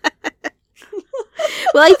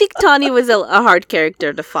 Well, I think Tani was a hard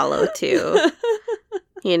character to follow, too.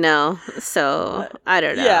 So, I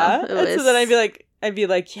don't know. Yeah, so then I'd be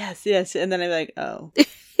like, yes, and then I'd be like, oh.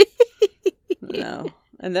 No.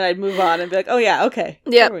 And then I'd move on and be like, oh, yeah, okay.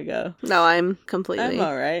 Yeah. There we go. No, I'm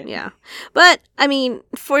all right. Yeah. But, I mean,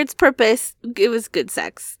 for its purpose, it was good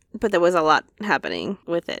sex. But there was a lot happening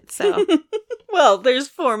with it, so. Well, there's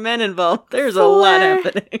 4 men involved. There's a lot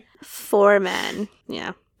happening. 4 men,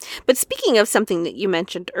 yeah. But speaking of something that you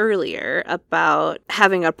mentioned earlier about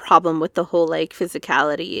having a problem with the whole, like,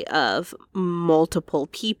 physicality of multiple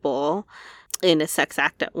people in a sex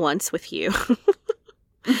act at once with you.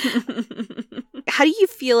 How do you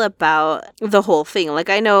feel about the whole thing? Like,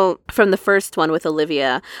 I know from the first one with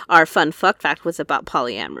Olivia, our fun fuck fact was about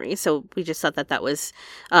polyamory. So we just thought that was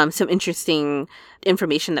some interesting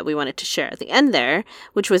information that we wanted to share at the end there,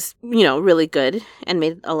 which was, really good and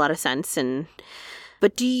made a lot of sense.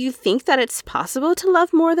 But do you think that it's possible to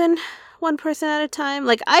love more than one person at a time?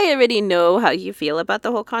 Like, I already know how you feel about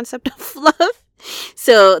the whole concept of love.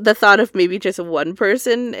 So the thought of maybe just one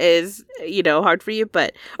person is, hard for you,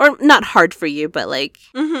 or not hard for you, but like,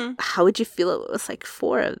 How would you feel if it was like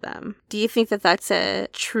 4 of them? Do you think that that's a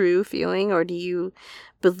true feeling, or do you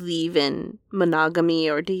believe in monogamy,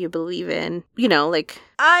 or do you believe in, like...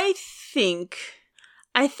 I think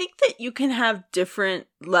I think that you can have different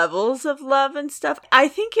levels of love and stuff. I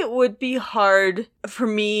think it would be hard for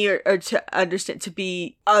me or to understand to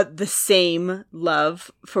be the same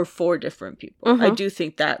love for 4 different people. I do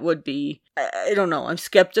think that would be, I don't know, I'm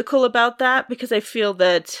skeptical about that because I feel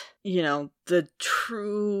that, you know, but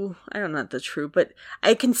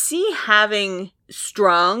I can see having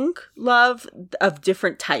strong love of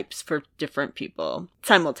different types for different people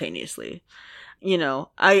simultaneously. You know,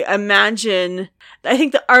 I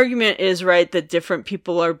think the argument is right that different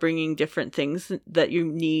people are bringing different things that you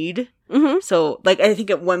need. So, like, I think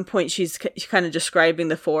at one point she's kind of describing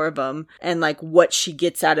the 4 of them and, like, what she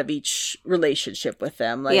gets out of each relationship with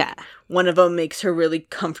them. Like, one of them makes her really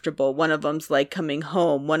comfortable. One of them's, like, coming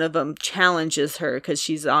home. One of them challenges her because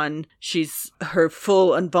she's her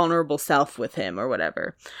full and vulnerable self with him or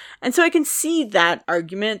whatever. And so I can see that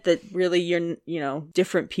argument that really you know,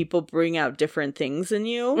 different people bring out different things in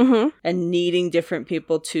you and needing different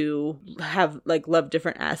people to have, like, love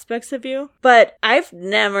different aspects of you. But I've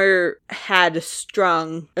never had a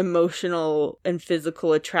strong emotional and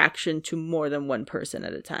physical attraction to more than one person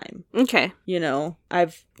at a time. Okay. You know,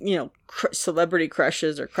 I've, you know, celebrity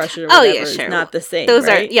crushes or crushes or whatever is not the same. Those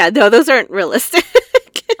right? those aren't realistic.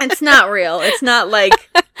 It's not real. It's not like,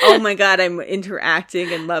 oh my God, I'm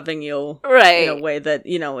interacting and loving you in a way that,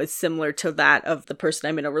 you know, is similar to that of the person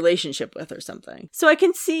I'm in a relationship with or something. So I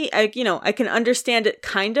can see, I can understand it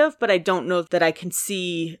kind of, but I don't know that I can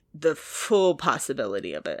see the full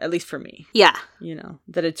possibility of it, at least for me. Yeah. You know,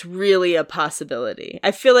 that it's really a possibility.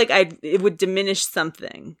 I feel like it would diminish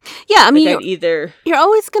something. Yeah, I mean, you're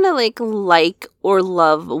always going to like or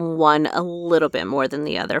love one a little bit more than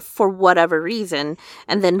the other for whatever reason,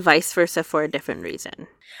 and then vice versa for a different reason.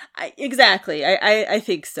 Exactly. I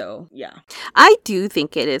think so. Yeah. I do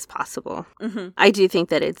think it is possible. I do think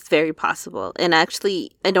that it's very possible. And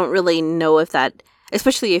actually, I don't really know if that,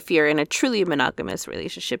 especially if you're in a truly monogamous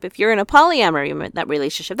relationship. If you're in a polyamory that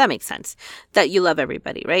relationship, that makes sense. That you love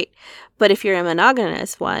everybody, right? But if you're a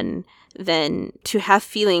monogamous one, then to have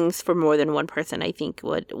feelings for more than one person, I think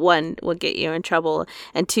would get you in trouble.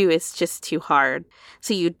 And 2, it's just too hard.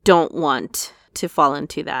 So you don't want to fall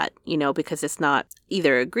into that, you know, because it's not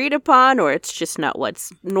either agreed upon or it's just not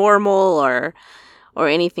what's normal or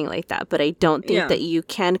anything like that. But I don't think that you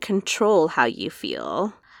can control how you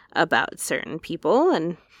feel about certain people.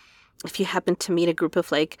 And if you happen to meet a group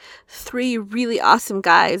of like 3 really awesome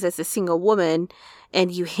guys as a single woman and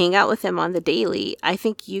you hang out with them on the daily, I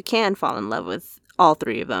think you can fall in love with all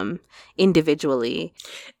 3 of them individually.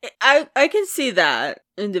 I can see that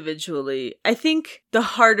individually. I think the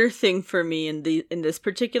harder thing for me in this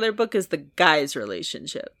particular book is the guys'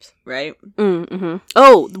 relationships, right?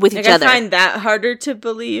 Oh, with each other. I find that harder to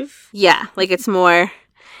believe. Yeah, like it's more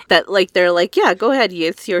that like they're like, yeah, go ahead,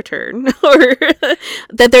 it's your turn, or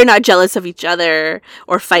that they're not jealous of each other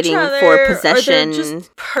or fighting for possession. Or they're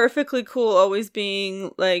just perfectly cool, always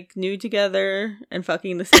being like nude together and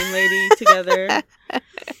fucking the same lady together.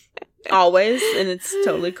 Always, and it's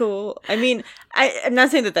totally cool. I mean, I'm not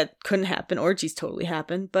saying that couldn't happen. Orgies totally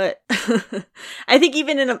happen, but I think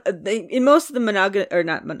even in most of the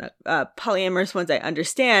polyamorous ones I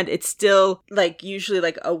understand, it's still like usually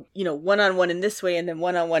like a, you know, one-on-one in this way and then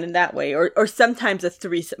one-on-one in that way, or sometimes a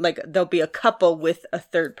threesome. Like there'll be a couple with a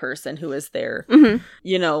third person who is their,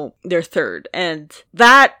 you know, their third, and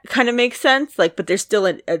that kind of makes sense. Like, but there's still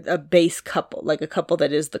a base couple, like a couple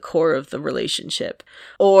that is the core of the relationship,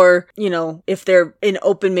 or you know, if they're in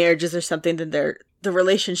open marriages or something, then the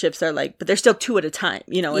relationships are like, but they're still 2 at a time.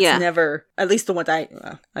 You know, it's never, at least the ones I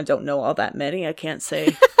don't know all that many. I can't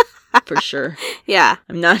say for sure. Yeah.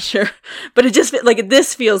 I'm not sure. But it just, like,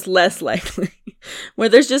 this feels less likely. Where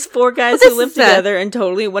there's just 4 guys who live together and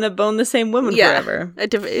totally want to bone the same woman forever.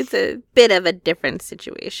 It's a bit of a different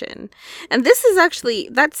situation. And this is actually,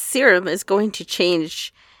 that serum is going to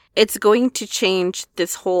change. It's going to change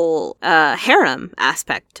this whole harem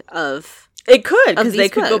aspect of. It could, because they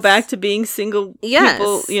could go back to being single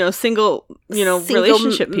people, you know, single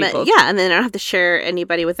relationship people. Yeah, and then they don't have to share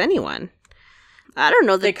anybody with anyone. I don't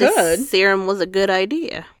know that this serum was a good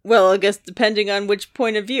idea. Well, I guess depending on which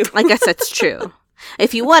point of view. I guess that's true.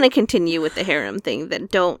 If you want to continue with the harem thing, then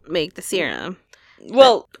don't make the serum.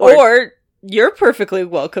 Well, or you're perfectly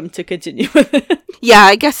welcome to continue with it. Yeah,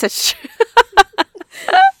 I guess that's true.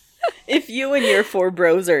 If you and your 4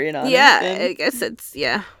 bros are in on it. Yeah, I guess it's,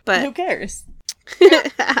 but... Who cares?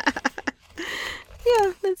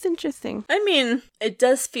 Yeah, that's interesting. I mean, it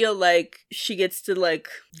does feel like she gets to, like,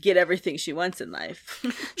 get everything she wants in life.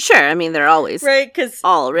 Sure, I mean, they're always right, because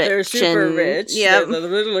all rich. They're super rich. Yep. They're the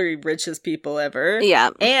literally richest people ever.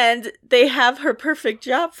 Yeah. And they have her perfect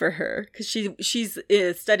job for her, because she's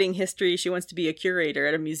studying history. She wants to be a curator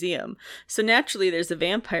at a museum. So naturally, there's a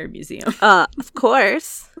vampire museum. Of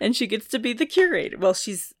course. And she gets to be the curator. Well,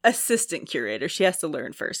 she's assistant curator. She has to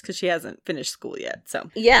learn first, because she hasn't finished school yet. So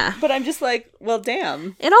yeah. But I'm just like, well,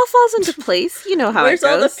 damn. It all falls into place. You know how Where's it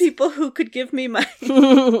goes. all the people who could give me my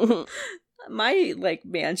my, like,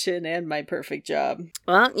 mansion and my perfect job?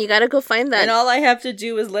 Well, you gotta go find that. And all I have to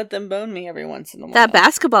do is let them bone me every once in a while. That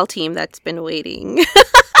basketball team that's been waiting.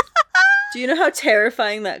 Do you know how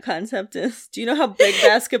terrifying that concept is? Do you know how big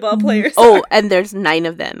basketball players are? Oh, and there's 9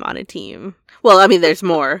 of them on a team. Well, I mean, there's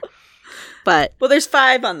more. But well, there's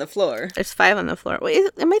 5 on the floor. There's 5 on the floor. Wait,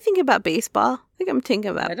 am I thinking about baseball? I think I'm thinking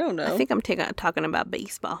about... I don't know. I think I'm talking about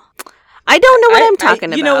baseball. I don't know what I'm talking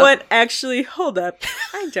about. You know what? Actually, hold up.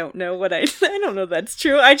 I don't know what I don't know that's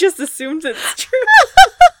true. I just assumed it's true.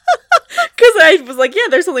 Because I was like, yeah,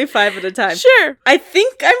 there's only 5 at a time. Sure. I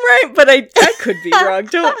think I'm right, but I could be wrong.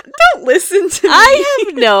 Don't listen to me. I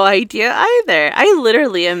have no idea either. I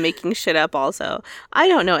literally am making shit up also. I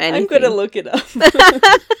don't know anything. I'm going to look it up.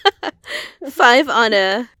 5 on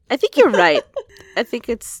a... I think you're right. I think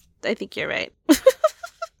you're right.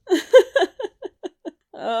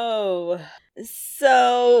 Oh,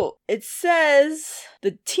 so it says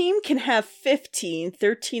the team can have 15,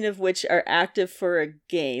 13 of which are active for a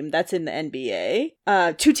game. That's in the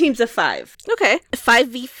NBA. 2 teams of 5. Okay.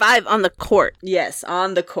 5v5 on the court. Yes,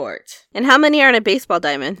 on the court. And how many are in a baseball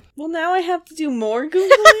diamond? Well, now I have to do more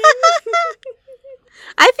Googling.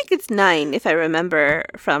 I think it's 9, if I remember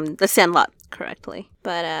from The Sandlot correctly.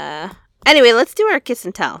 But, anyway, let's do our kiss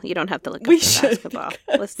and tell. You don't have to look up the basketball.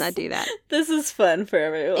 Let's not do that. This is fun for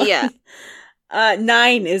everyone. Yeah.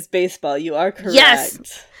 9 is baseball. You are correct.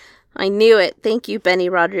 Yes! I knew it. Thank you, Benny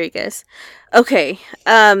Rodriguez. Okay.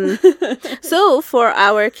 So for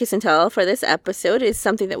our kiss and tell for this episode is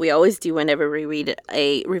something that we always do whenever we read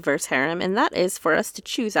a reverse harem, and that is for us to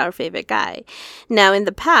choose our favorite guy. Now, in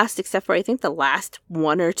the past, except for I think the last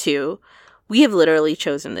 1 or 2, we have literally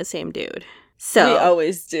chosen the same dude. So we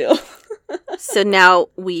always do. So now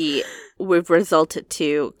we've resulted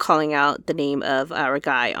to calling out the name of our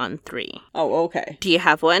guy on 3. Oh, okay. Do you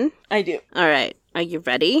have one? I do. All right. Are you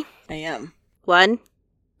ready? I am. 1,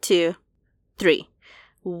 2, 3.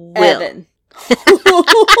 Will. Evan.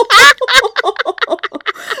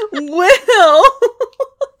 Will.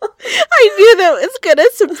 I knew that was gonna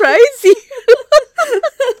surprise you.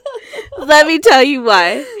 Let me tell you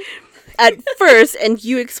why. At first, and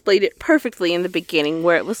you explained it perfectly in the beginning,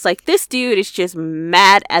 where it was like, this dude is just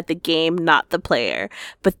mad at the game, not the player.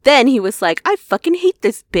 But then he was like, I fucking hate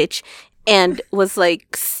this bitch. And was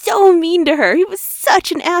like so mean to her. He was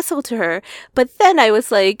such an asshole to her. But then I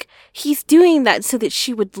was like, he's doing that so that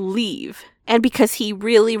she would leave. And because he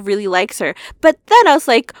really, really likes her. But then I was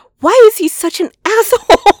like, why is he such an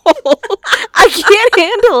asshole? I can't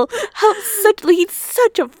handle how he's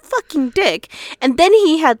such a fucking dick. And then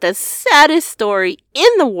he had the saddest story in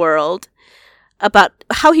the world about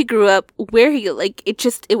how he grew up, where he, like, it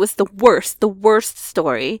was the worst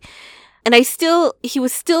story. And he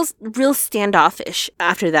was still real standoffish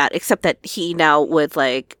after that, except that he now would,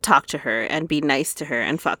 like, talk to her and be nice to her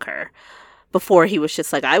and fuck her. Before he was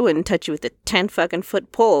just like, I wouldn't touch you with a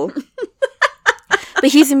 10-fucking-foot pole.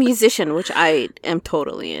 But he's a musician, which I am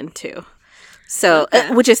totally into. So,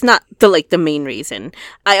 which is not the main reason.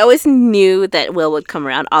 I always knew that Will would come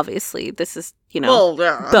around. Obviously, this is,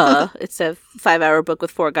 duh. It's a 5-hour book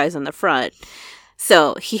with 4 guys on the front.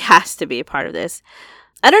 So he has to be a part of this.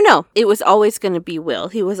 I don't know. It was always going to be Will.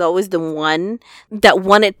 He was always the one that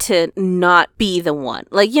wanted to not be the one.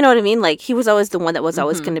 Like, you know what I mean? Like, he was always the one that was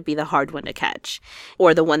always going to be the hard one to catch.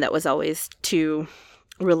 Or the one that was always too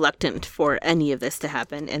reluctant for any of this to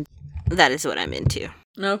happen. And that is what I'm into.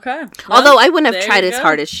 Okay. Well, although I wouldn't have tried as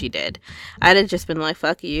hard as she did. I'd have just been like,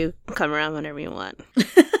 fuck you. Come around whenever you want.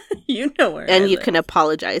 You know where and you can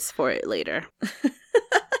apologize for it later.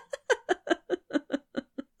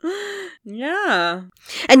 Yeah.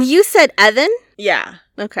 And you said Evan? Yeah.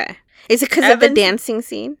 Okay. Is it because of the dancing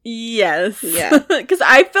scene? Yes. Yeah. Because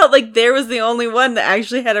I felt like there was the only one that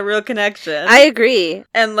actually had a real connection. I agree.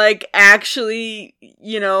 And, like, actually,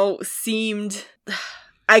 seemed...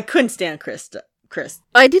 I couldn't stand Chris.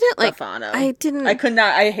 I didn't like... Stefano. I didn't... I could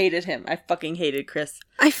not... I hated him. I fucking hated Chris.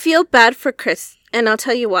 I feel bad for Chris, and I'll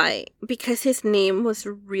tell you why. Because his name was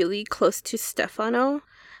really close to Stefano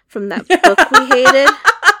from that book we hated.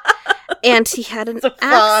 And he had an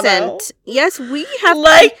Stefano. accent. Yes, we have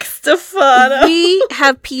like Stefano. We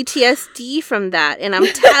have PTSD from that, and I'm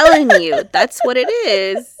telling you, that's what it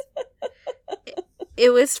is.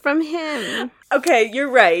 It was from him. Okay,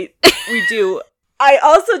 you're right. We do. I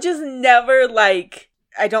also just never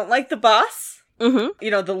I don't like the boss. Mm-hmm.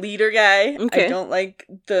 You know, the leader guy. Okay. I don't like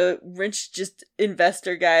the rich just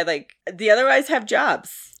investor guy. Like, the other guys have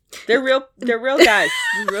jobs. They're real guys.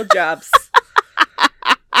 Real jobs.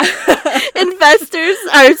 Investors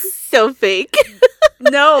are so fake.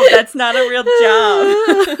 No, that's not a real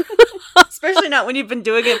job. Especially not when you've been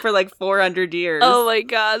doing it for 400 years. Oh my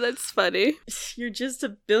god, that's funny. You're just a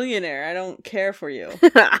billionaire. I don't care for you.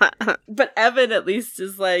 But Evan at least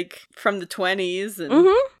is from the 20s and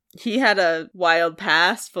he had a wild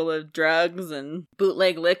past full of drugs and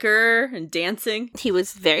bootleg liquor and dancing. He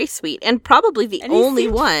was very sweet and probably the only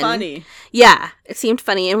one. Funny. Yeah, it seemed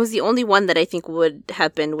funny and was the only one that I think would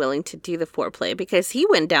have been willing to do the foreplay because he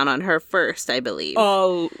went down on her first, I believe.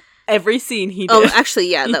 Oh, every scene he did. Oh,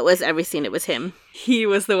 actually, yeah, that was every scene. It was him. He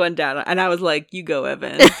was the one down. And I was like, you go,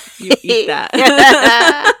 Evan. You eat that.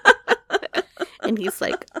 And he's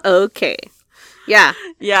like, okay. Yeah.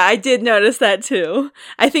 Yeah, I did notice that too.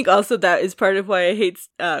 I think also that is part of why I hate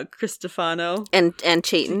Chris Stefano. And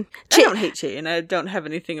Chayton. I don't hate Chayton. I don't have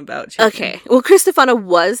anything about Chayton. Okay. Well, Chris Stefano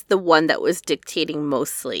was the one that was dictating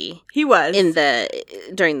mostly. He was.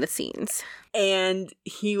 During the scenes. And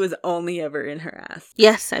he was only ever in her ass.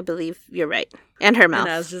 Yes, I believe you're right. And her mouth.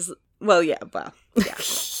 And I was just, yeah.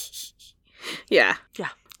 Yeah. Yeah.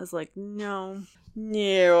 I was like, no.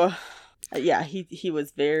 Yeah, he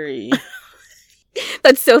was very...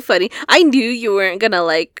 That's so funny. I knew you weren't gonna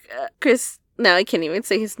like Chris. No, I can't even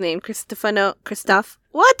say his name. Christoph.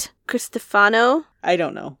 What? Chris Stefano? I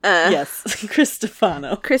don't know. Yes, Chris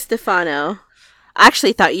Stefano. Chris Stefano. I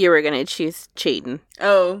actually thought you were gonna choose Chayton.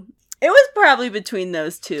 Oh, it was probably between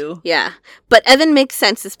those two. Yeah, but Evan makes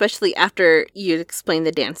sense, especially after you explain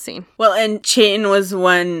the dance scene. Well, and Chayton was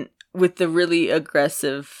one with the really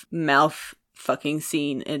aggressive mouth fucking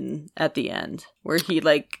scene at the end where he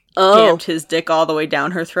jammed his dick all the way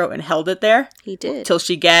down her throat and held it there. He did. Till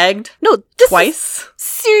she gagged. No, twice.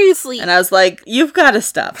 Seriously. And I was like, you've got to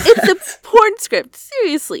stop. It's a porn script.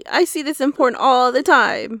 Seriously. I see this in porn all the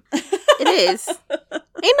time. It is.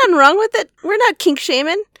 Ain't nothing wrong with it. We're not kink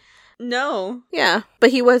shaming. No. Yeah.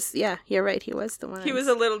 But he was, you're right. He was the one. He was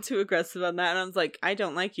a little too aggressive on that. And I was like, I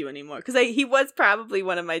don't like you anymore. Because he was probably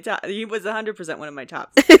one of my top. He was 100% one of my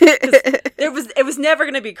tops. It was never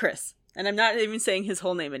going to be Chris. And I'm not even saying his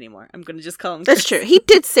whole name anymore. I'm going to just call him Chris. That's true. He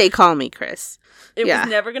did say, call me Chris. It was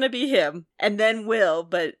never going to be him. And then Will,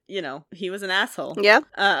 but, he was an asshole. Yeah.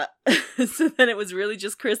 So then it was really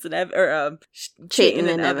just Chris and Chayton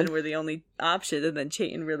and Evan were the only option. And then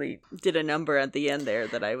Chayton really did a number at the end there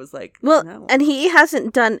that I was like, well, no. And he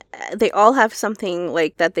hasn't done, they all have something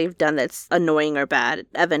that they've done that's annoying or bad.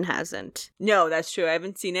 Evan hasn't. No, that's true. I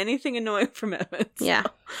haven't seen anything annoying from Evan. So. Yeah.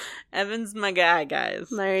 Evan's my guy, guys.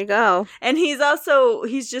 There you go. And he's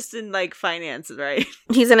just in finances, right?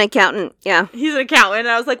 He's an accountant, yeah. He's an accountant. And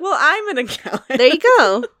I was like, well, I'm an accountant. There you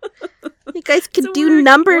go. You guys could do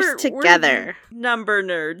numbers together. We're number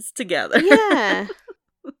nerds together. Yeah.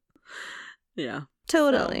 Yeah.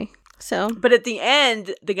 Totally. So. But at the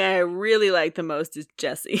end, the guy I really like the most is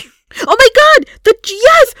Jesse. Oh my god!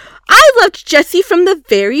 Yes! I loved Jesse from the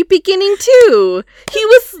very beginning too. He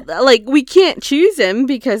was we can't choose him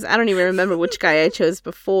because I don't even remember which guy I chose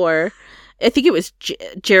before. I think it was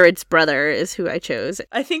Jared's brother is who I chose.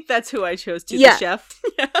 I think that's who I chose too, the chef.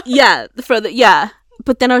 Yeah,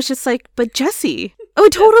 But then I was just like, but Jesse. Oh,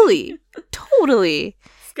 totally. Totally.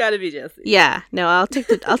 It's gotta be Jesse. Yeah. No, I'll take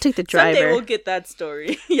the driver. Someday we'll get that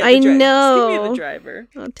story. Yeah, I know. Just give me the driver.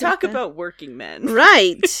 Talk about working men.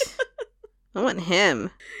 Right. I want him.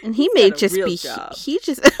 And he may just be he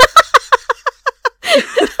just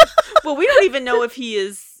Well, we don't even know if he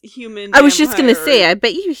is human. I was just gonna say, I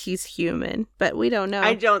bet you he's human, but we don't know.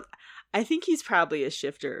 I think he's probably a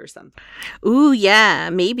shifter or something. Ooh, yeah,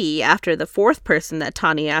 maybe after the fourth person that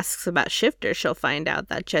Tawny asks about shifter, she'll find out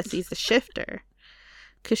that Jesse's a shifter.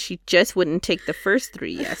 Because she just wouldn't take the first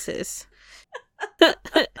 3 yeses.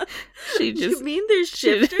 She just... You mean there's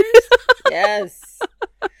shifters? Yes.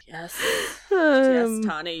 Yes. Yes,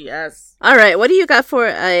 Tawny, yes. All right, what do you got for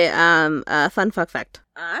a fun fact?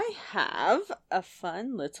 I have a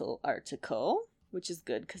fun little article, which is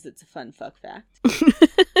good because it's a fun fuck fact.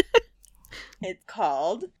 It's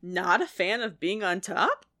called Not a Fan of Being on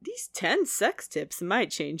Top? These 10 sex tips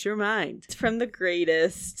might change your mind. It's from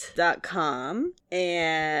thegreatest.com,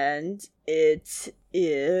 and it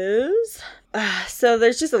is... so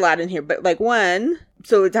there's just a lot in here, but 1,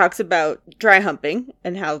 So it talks about dry humping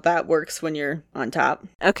and how that works when you're on top.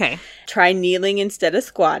 Okay. Try kneeling instead of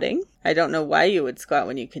squatting. I don't know why you would squat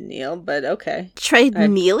when you can kneel, but okay. Try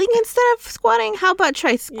kneeling instead of squatting? How about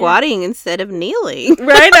try squatting instead of kneeling?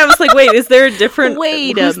 Right? I was like, wait, is there a different...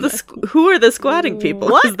 Wait who are the squatting people?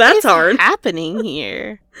 What that's is hard. happening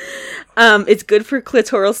here? It's good for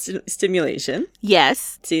clitoral stimulation.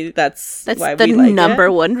 Yes. See, that's why the we like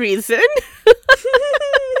number one reason.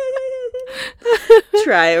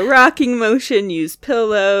 Try a rocking motion, use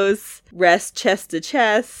pillows, rest chest to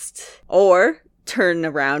chest, or turn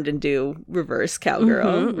around and do reverse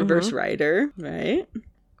cowgirl, reverse rider, right?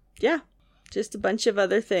 Yeah. Just a bunch of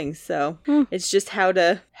other things. So it's just how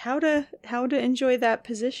to enjoy that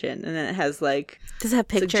position. And then it has like does it have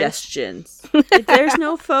pictures? Suggestions. There's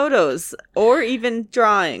no photos or even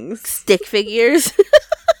drawings. Stick figures.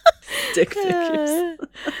 Stick figures.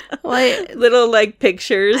 Like little like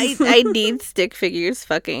pictures. I need stick figures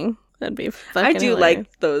fucking. That'd be fucking I do hilarious.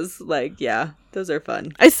 like those, like, yeah, those are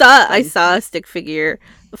fun. I saw a stick figure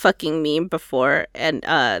fucking meme before, and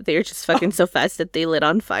they were just fucking so fast that they lit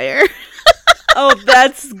on fire. Oh,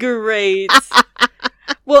 that's great.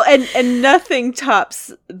 Well, and nothing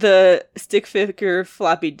tops the stick figure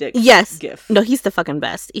floppy dick gif. No, he's the fucking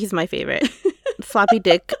best. He's my favorite. Floppy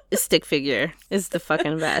dick stick figure is the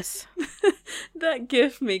fucking best. That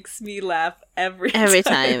gif makes me laugh every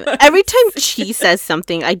time. Every time she says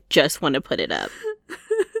something, I just want to put it up.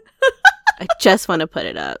 I just want to put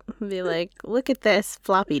it up and be like, look at this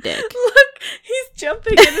floppy dick. Look, he's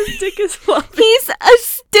jumping and his dick is floppy. He's a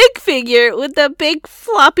stick figure with a big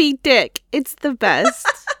floppy dick. It's the best.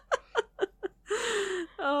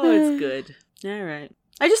 Oh, it's good. All right.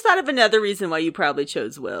 I just thought of another reason why you probably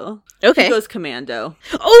chose Will. Okay. He goes commando.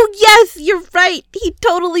 Oh, yes, you're right. He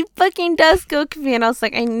totally fucking does go commando. I was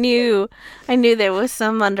like, I knew there was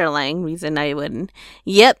some underlying reason I wouldn't.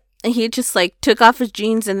 Yep. He just like took off his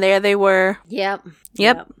jeans and there they were. Yep.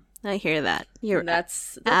 I hear that. You're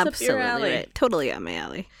that's absolutely up your alley. right. Totally up my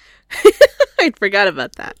alley. I forgot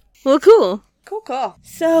about that. Well, cool. Cool.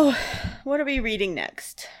 So, what are we reading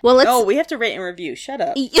next? Well, we have to rate and review. Shut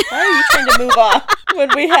up. Why are you trying to move on when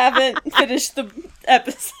we haven't finished the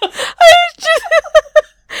episode?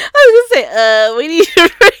 I was gonna say, we need to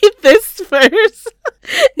read this first.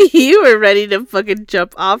 You were ready to fucking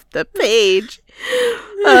jump off the page.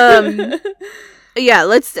 Yeah,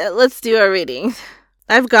 let's do our reading.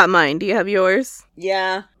 I've got mine. Do you have yours?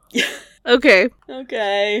 Yeah. Okay.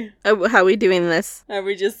 How are we doing this? Are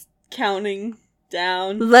we just counting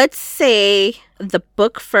down? Let's say the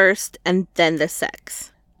book first and then the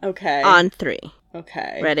sex. Okay. On 3.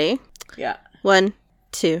 Okay. Ready? Yeah. 1,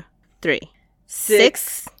 2, 3.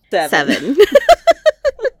 6, 7.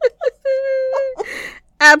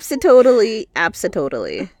 Absolutely.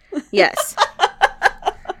 Yes.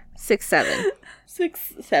 6, 7.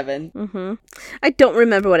 6, 7. Mm-hmm. I don't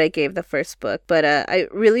remember what I gave the first book, but I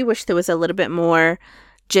really wish there was a little bit more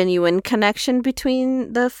genuine connection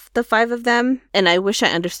between the 5 of them, and I wish I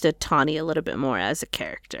understood Tawny a little bit more as a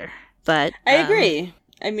character. But I agree.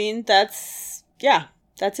 I mean, that's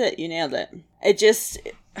it. You nailed it.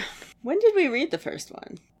 When did we read the first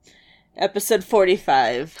one? Episode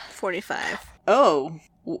 45. 45. Oh,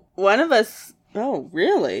 one of us. Oh,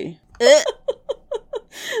 really?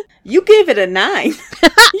 You gave it a 9.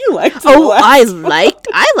 You liked it a lot.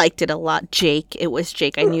 I liked it a lot. Jake. It was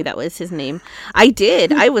Jake. I knew that was his name. I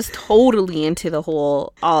did. I was totally into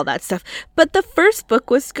all that stuff. But the first book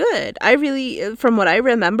was good. I really, from what I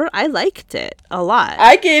remember, I liked it a lot.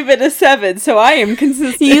 I gave it a 7, so I am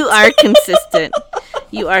consistent. You are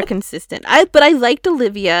consistent. But I liked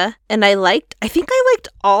Olivia, and I think I liked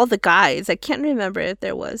all the guys. I can't remember if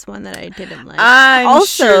there was one that I didn't like. I'm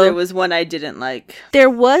sure there was one I didn't like. There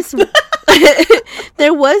was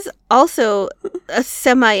there was also a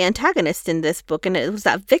semi-antagonist in this book, and it was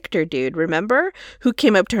that Victor dude, remember? Who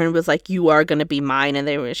came up to her and was like, "You are gonna be mine,"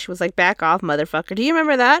 and she was like, "Back off, motherfucker." Do you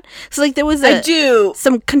remember that? So like there was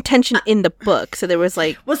some contention in the book. So there was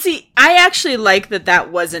like, well, see, I actually like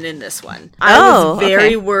that wasn't in this one. I was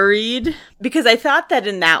very worried because I thought that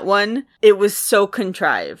in that one it was so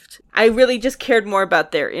contrived. I really just cared more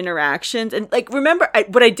about their interactions. And like, remember,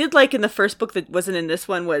 what I did like in the first book that wasn't in this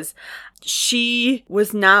one was she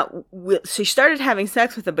she started having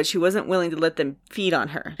sex with them, but she wasn't willing to let them feed on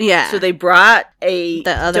her. Yeah. So they brought the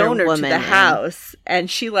donor to the woman house, and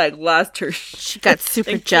she like lost her. She got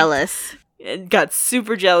super jealous. And got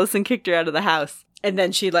super jealous and kicked her out of the house. And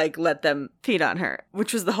then she like let them feed on her,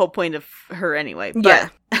 which was the whole point of her anyway.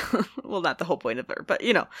 But well, not the whole point of her, but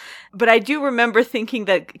you know. But I do remember thinking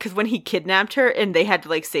that because when he kidnapped her and they had to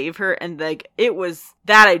like save her, and like it was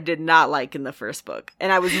that I did not like in the first book.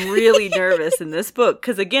 And I was really nervous in this book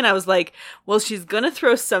because again, I was like, well, she's going to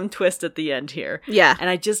throw some twist at the end here. Yeah. And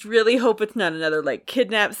I just really hope it's not another like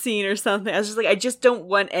kidnap scene or something. I was just like, I just don't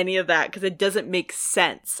want any of that because it doesn't make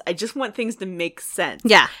sense. I just want things to make sense.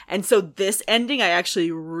 Yeah. And so this ending I actually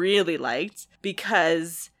really liked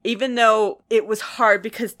because even though it was hard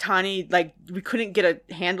because Tawny, like, we couldn't get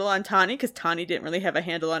a handle on Tawny because Tawny didn't really have a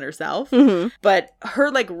handle on herself. Mm-hmm. But her,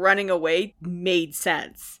 like, running away made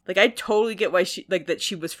sense. Like, I totally get why she, like, that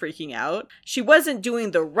she was freaking out. She wasn't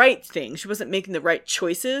doing the right thing. She wasn't making the right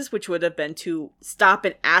choices, which would have been to stop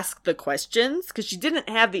and ask the questions because she didn't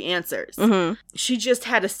have the answers. Mm-hmm. She just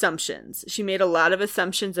had assumptions. She made a lot of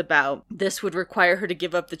assumptions about this would require her to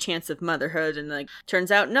give up the chance of motherhood. And, like, turns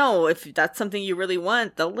out, no, if that's something you really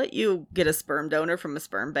want, they'll let you get a sperm donor from a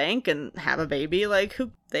sperm bank and have a baby. Like,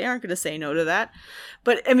 who, they aren't going to say no to that.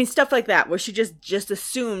 But I mean, stuff like that where she just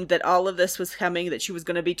assumed that all of this was coming, that she was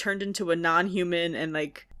going to be turned into a non-human and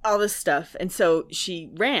like all this stuff. And so she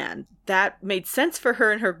ran. That made sense for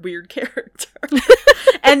her and her weird character.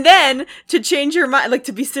 And then to change her mind, like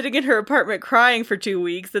to be sitting in her apartment crying for 2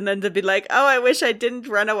 weeks and then to be like, oh, I wish I didn't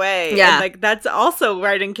run away. Yeah. And like that's also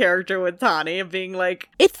right in character with Tawny of being like,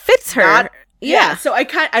 it fits her. Yeah. So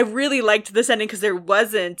I really liked this ending because there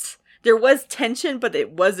was tension, but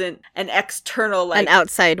it wasn't an external, like, an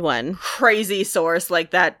outside one, crazy source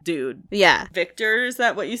like that dude. Yeah, Victor, is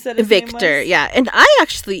that what you said? His name was? Yeah. And I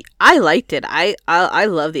liked it. I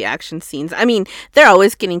love the action scenes. I mean, they're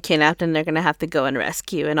always getting kidnapped, and they're gonna have to go and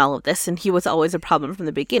rescue and all of this. And he was always a problem from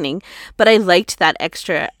the beginning. But I liked that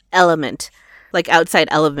extra element. Like outside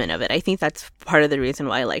element of it. I think that's part of the reason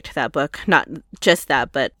why I liked that book. Not just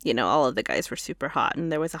that, but you know, all of the guys were super hot, and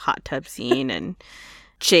there was a hot tub scene, and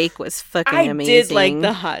Jake was fucking amazing. I did like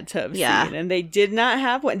the hot tub scene, and they did not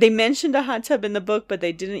have one. They mentioned a hot tub in the book, but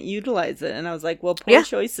they didn't utilize it, and I was like, well, poor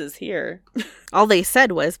choices here. All they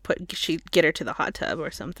said was get her to the hot tub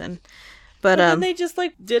or something. But then they just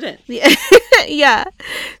like didn't. Yeah.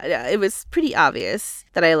 It was pretty obvious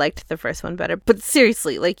that I liked the first one better. But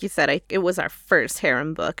seriously, like you said, it was our first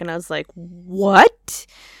harem book, and I was like, what?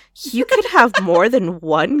 You could have more than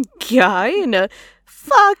one guy in a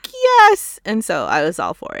fuck yes. And so I was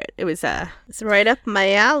all for it. It was it's right up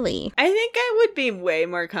my alley. I think I would be way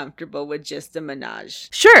more comfortable with just a menage.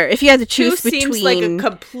 Sure, if you had to choose between, seems like a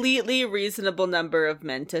completely reasonable number of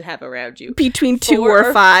men to have around you. Between 2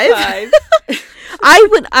 or 5.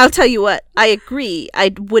 I'll tell you what, I agree.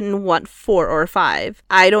 I wouldn't want 4 or 5.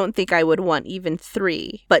 I don't think I would want even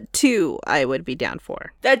 3, but 2 I would be down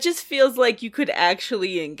for. That just feels like you could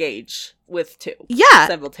actually engage with 2. Yeah.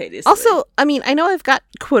 Simultaneously. Also, I mean, I know I've got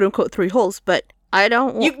quote unquote 3 holes, but I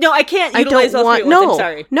don't want... No, I can't utilize all 3 holes. I'm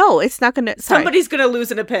sorry. No, it's not going to... Somebody's going to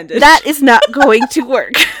lose an appendage. That is not going to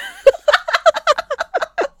work.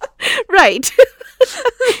 Right.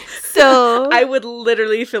 So... I would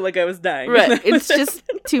literally feel like I was dying. Right. It's just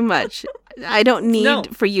too much. I don't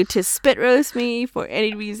need for you to spit roast me for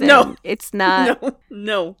any reason. No. It's not.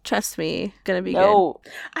 No. Trust me. Gonna be good.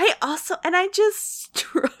 I just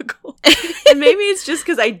struggle. And maybe it's just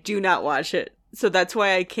because I do not watch it. So that's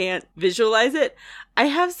why I can't visualize it. I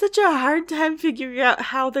have such a hard time figuring out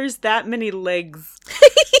how there's that many legs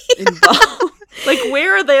involved. Like,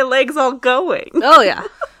 where are their legs all going? Oh, yeah.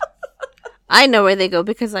 I know where they go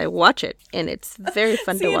because I watch it, and it's very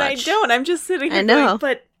fun to watch. And I don't. I'm just sitting here going,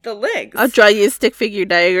 but the legs. I'll draw you a stick figure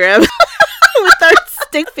diagram with our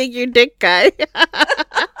stick figure dick guy.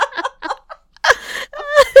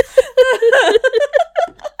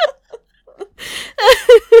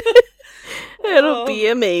 It'll be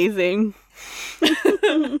amazing.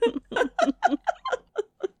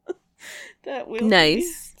 That will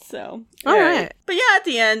nice. Be. So, all right. But yeah, at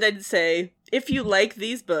the end, I'd say, if you like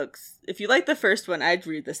these books, if you like the first one, I'd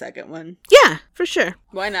read the second one. Yeah, for sure.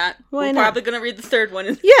 Why not? We're probably going to read the third one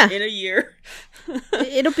in a year.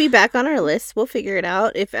 It'll be back on our list. We'll figure it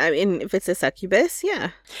out. If it's a succubus, yeah.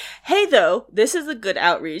 Hey, though, this is a good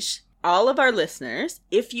outreach. All of our listeners,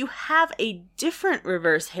 if you have a different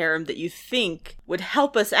reverse harem that you think would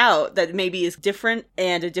help us out, that maybe is different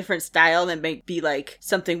and a different style that might be like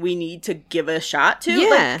something we need to give a shot to,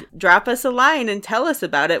 like, drop us a line and tell us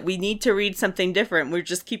about it. We need to read something different. We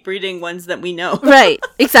just keep reading ones that we know. Right,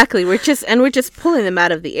 exactly. We're just pulling them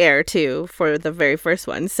out of the air too for the very first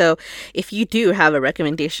one. So if you do have a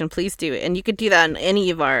recommendation, please do it. And you could do that on any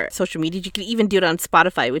of our social media. You could even do it on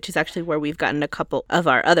Spotify, which is actually where we've gotten a couple of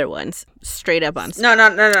our other ones. Straight up on No.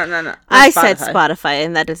 I said Spotify,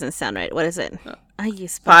 and that doesn't sound right. What is it? I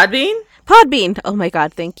use Podbean? Podbean. Oh my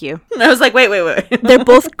God, thank you. I was like, wait. They're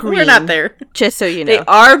both green. We're not there. Just so you know. They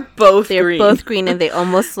are both They're green. both green and they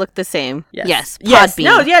almost look the same. Yes. Podbean.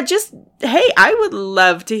 No, yeah, just, hey, I would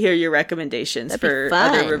love to hear your recommendations for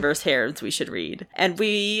other reverse herons we should read. And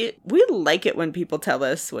we like it when people tell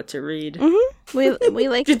us what to read. Mm-hmm. We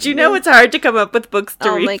like Did you know it's hard to come up with books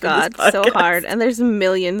to read? Oh my God, so hard. And there's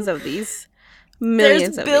millions of these.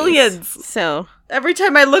 Millions there's of billions. These. So every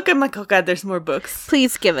time I look, I'm like, oh God, there's more books.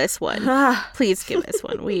 Please give us one. Please give us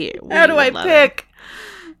one. We How do I pick?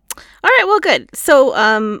 All right, well, good. So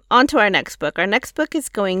on to our next book. Our next book is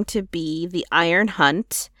going to be The Iron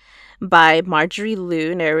Hunt by Marjorie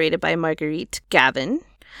Liu, narrated by Marguerite Gavin.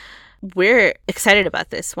 We're excited about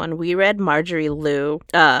this one. We read Marjorie Liu.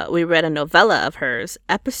 We read a novella of hers,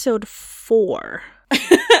 episode 4.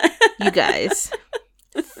 You guys.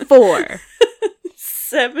 4.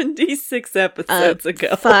 76 episodes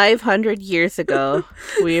ago. 500 years ago,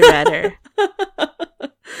 we read her.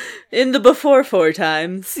 In the before 4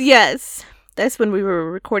 times. Yes. That's when we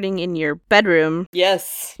were recording in your bedroom.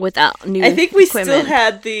 Yes. Without new I think we equipment. still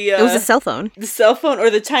had the... it was a cell phone. The cell phone or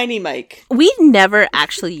the tiny mic. We never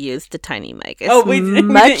actually used the tiny mic. We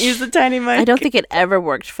didn't use the tiny mic? I don't think it ever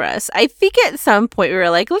worked for us. I think at some point we were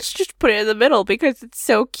like, let's just put it in the middle because it's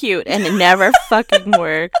so cute. And it never fucking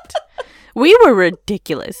worked. We were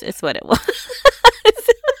ridiculous is what it was.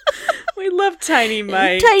 We love tiny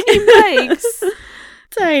mic. Tiny mics.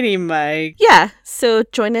 Tiny mic. Yeah, so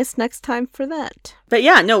join us next time for that. But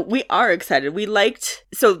yeah, no, we are excited. We liked...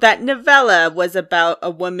 So that novella was about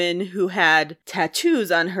a woman who had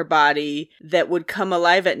tattoos on her body that would come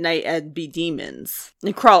alive at night and be demons.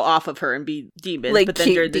 And crawl off of her and be demons. Like but then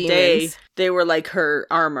during the day, they were like her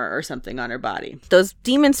armor or something on her body. Those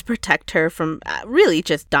demons protect her from really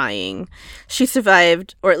just dying. She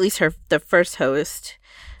survived, or at least the first host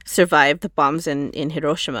survived the bombs in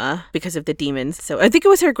Hiroshima because of the demons. So I think it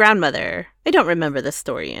was her grandmother. I don't remember the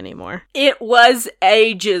story anymore. It was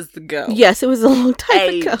ages ago. Yes, it was a long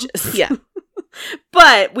time ago. Yeah.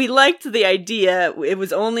 But we liked the idea. It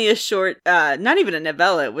was only a short, not even a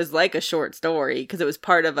novella. It was like a short story because it was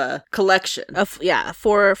part of a collection.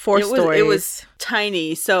 Four stories. It was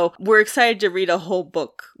tiny. So we're excited to read a whole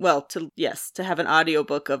book. Well, to have an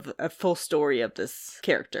audiobook of a full story of this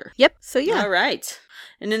character. Yep. So yeah. All right.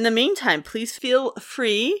 And in the meantime, please feel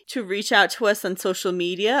free to reach out to us on social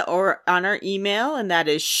media or on our email, and that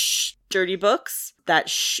is Dirty Books.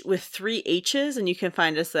 That's with 3 H's, and you can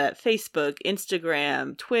find us at Facebook,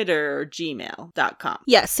 Instagram, Twitter, or gmail.com.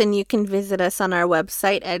 Yes, and you can visit us on our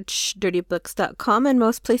website at dirtybooks.com and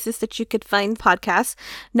most places that you could find podcasts,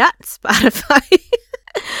 not Spotify.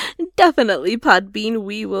 Definitely Podbean.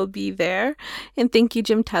 We will be there. And thank you,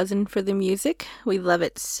 Jim Towson, for the music. We love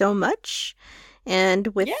it so much. And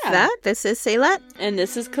with that, this is Saylet. And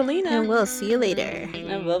this is Kalina. And we'll see you later.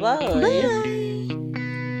 Bye-bye. Bye.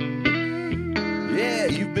 Yeah,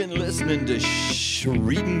 you've been listening to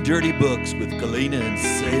Reading Dirty Books with Kalina and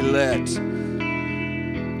Saylet.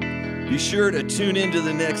 Be sure to tune into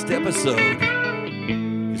the next episode.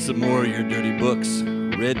 Get some more of your dirty books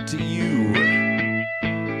read to you.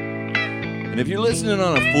 And if you're listening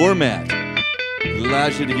on a format that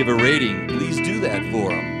allows you to give a rating, please do that for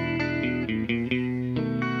them.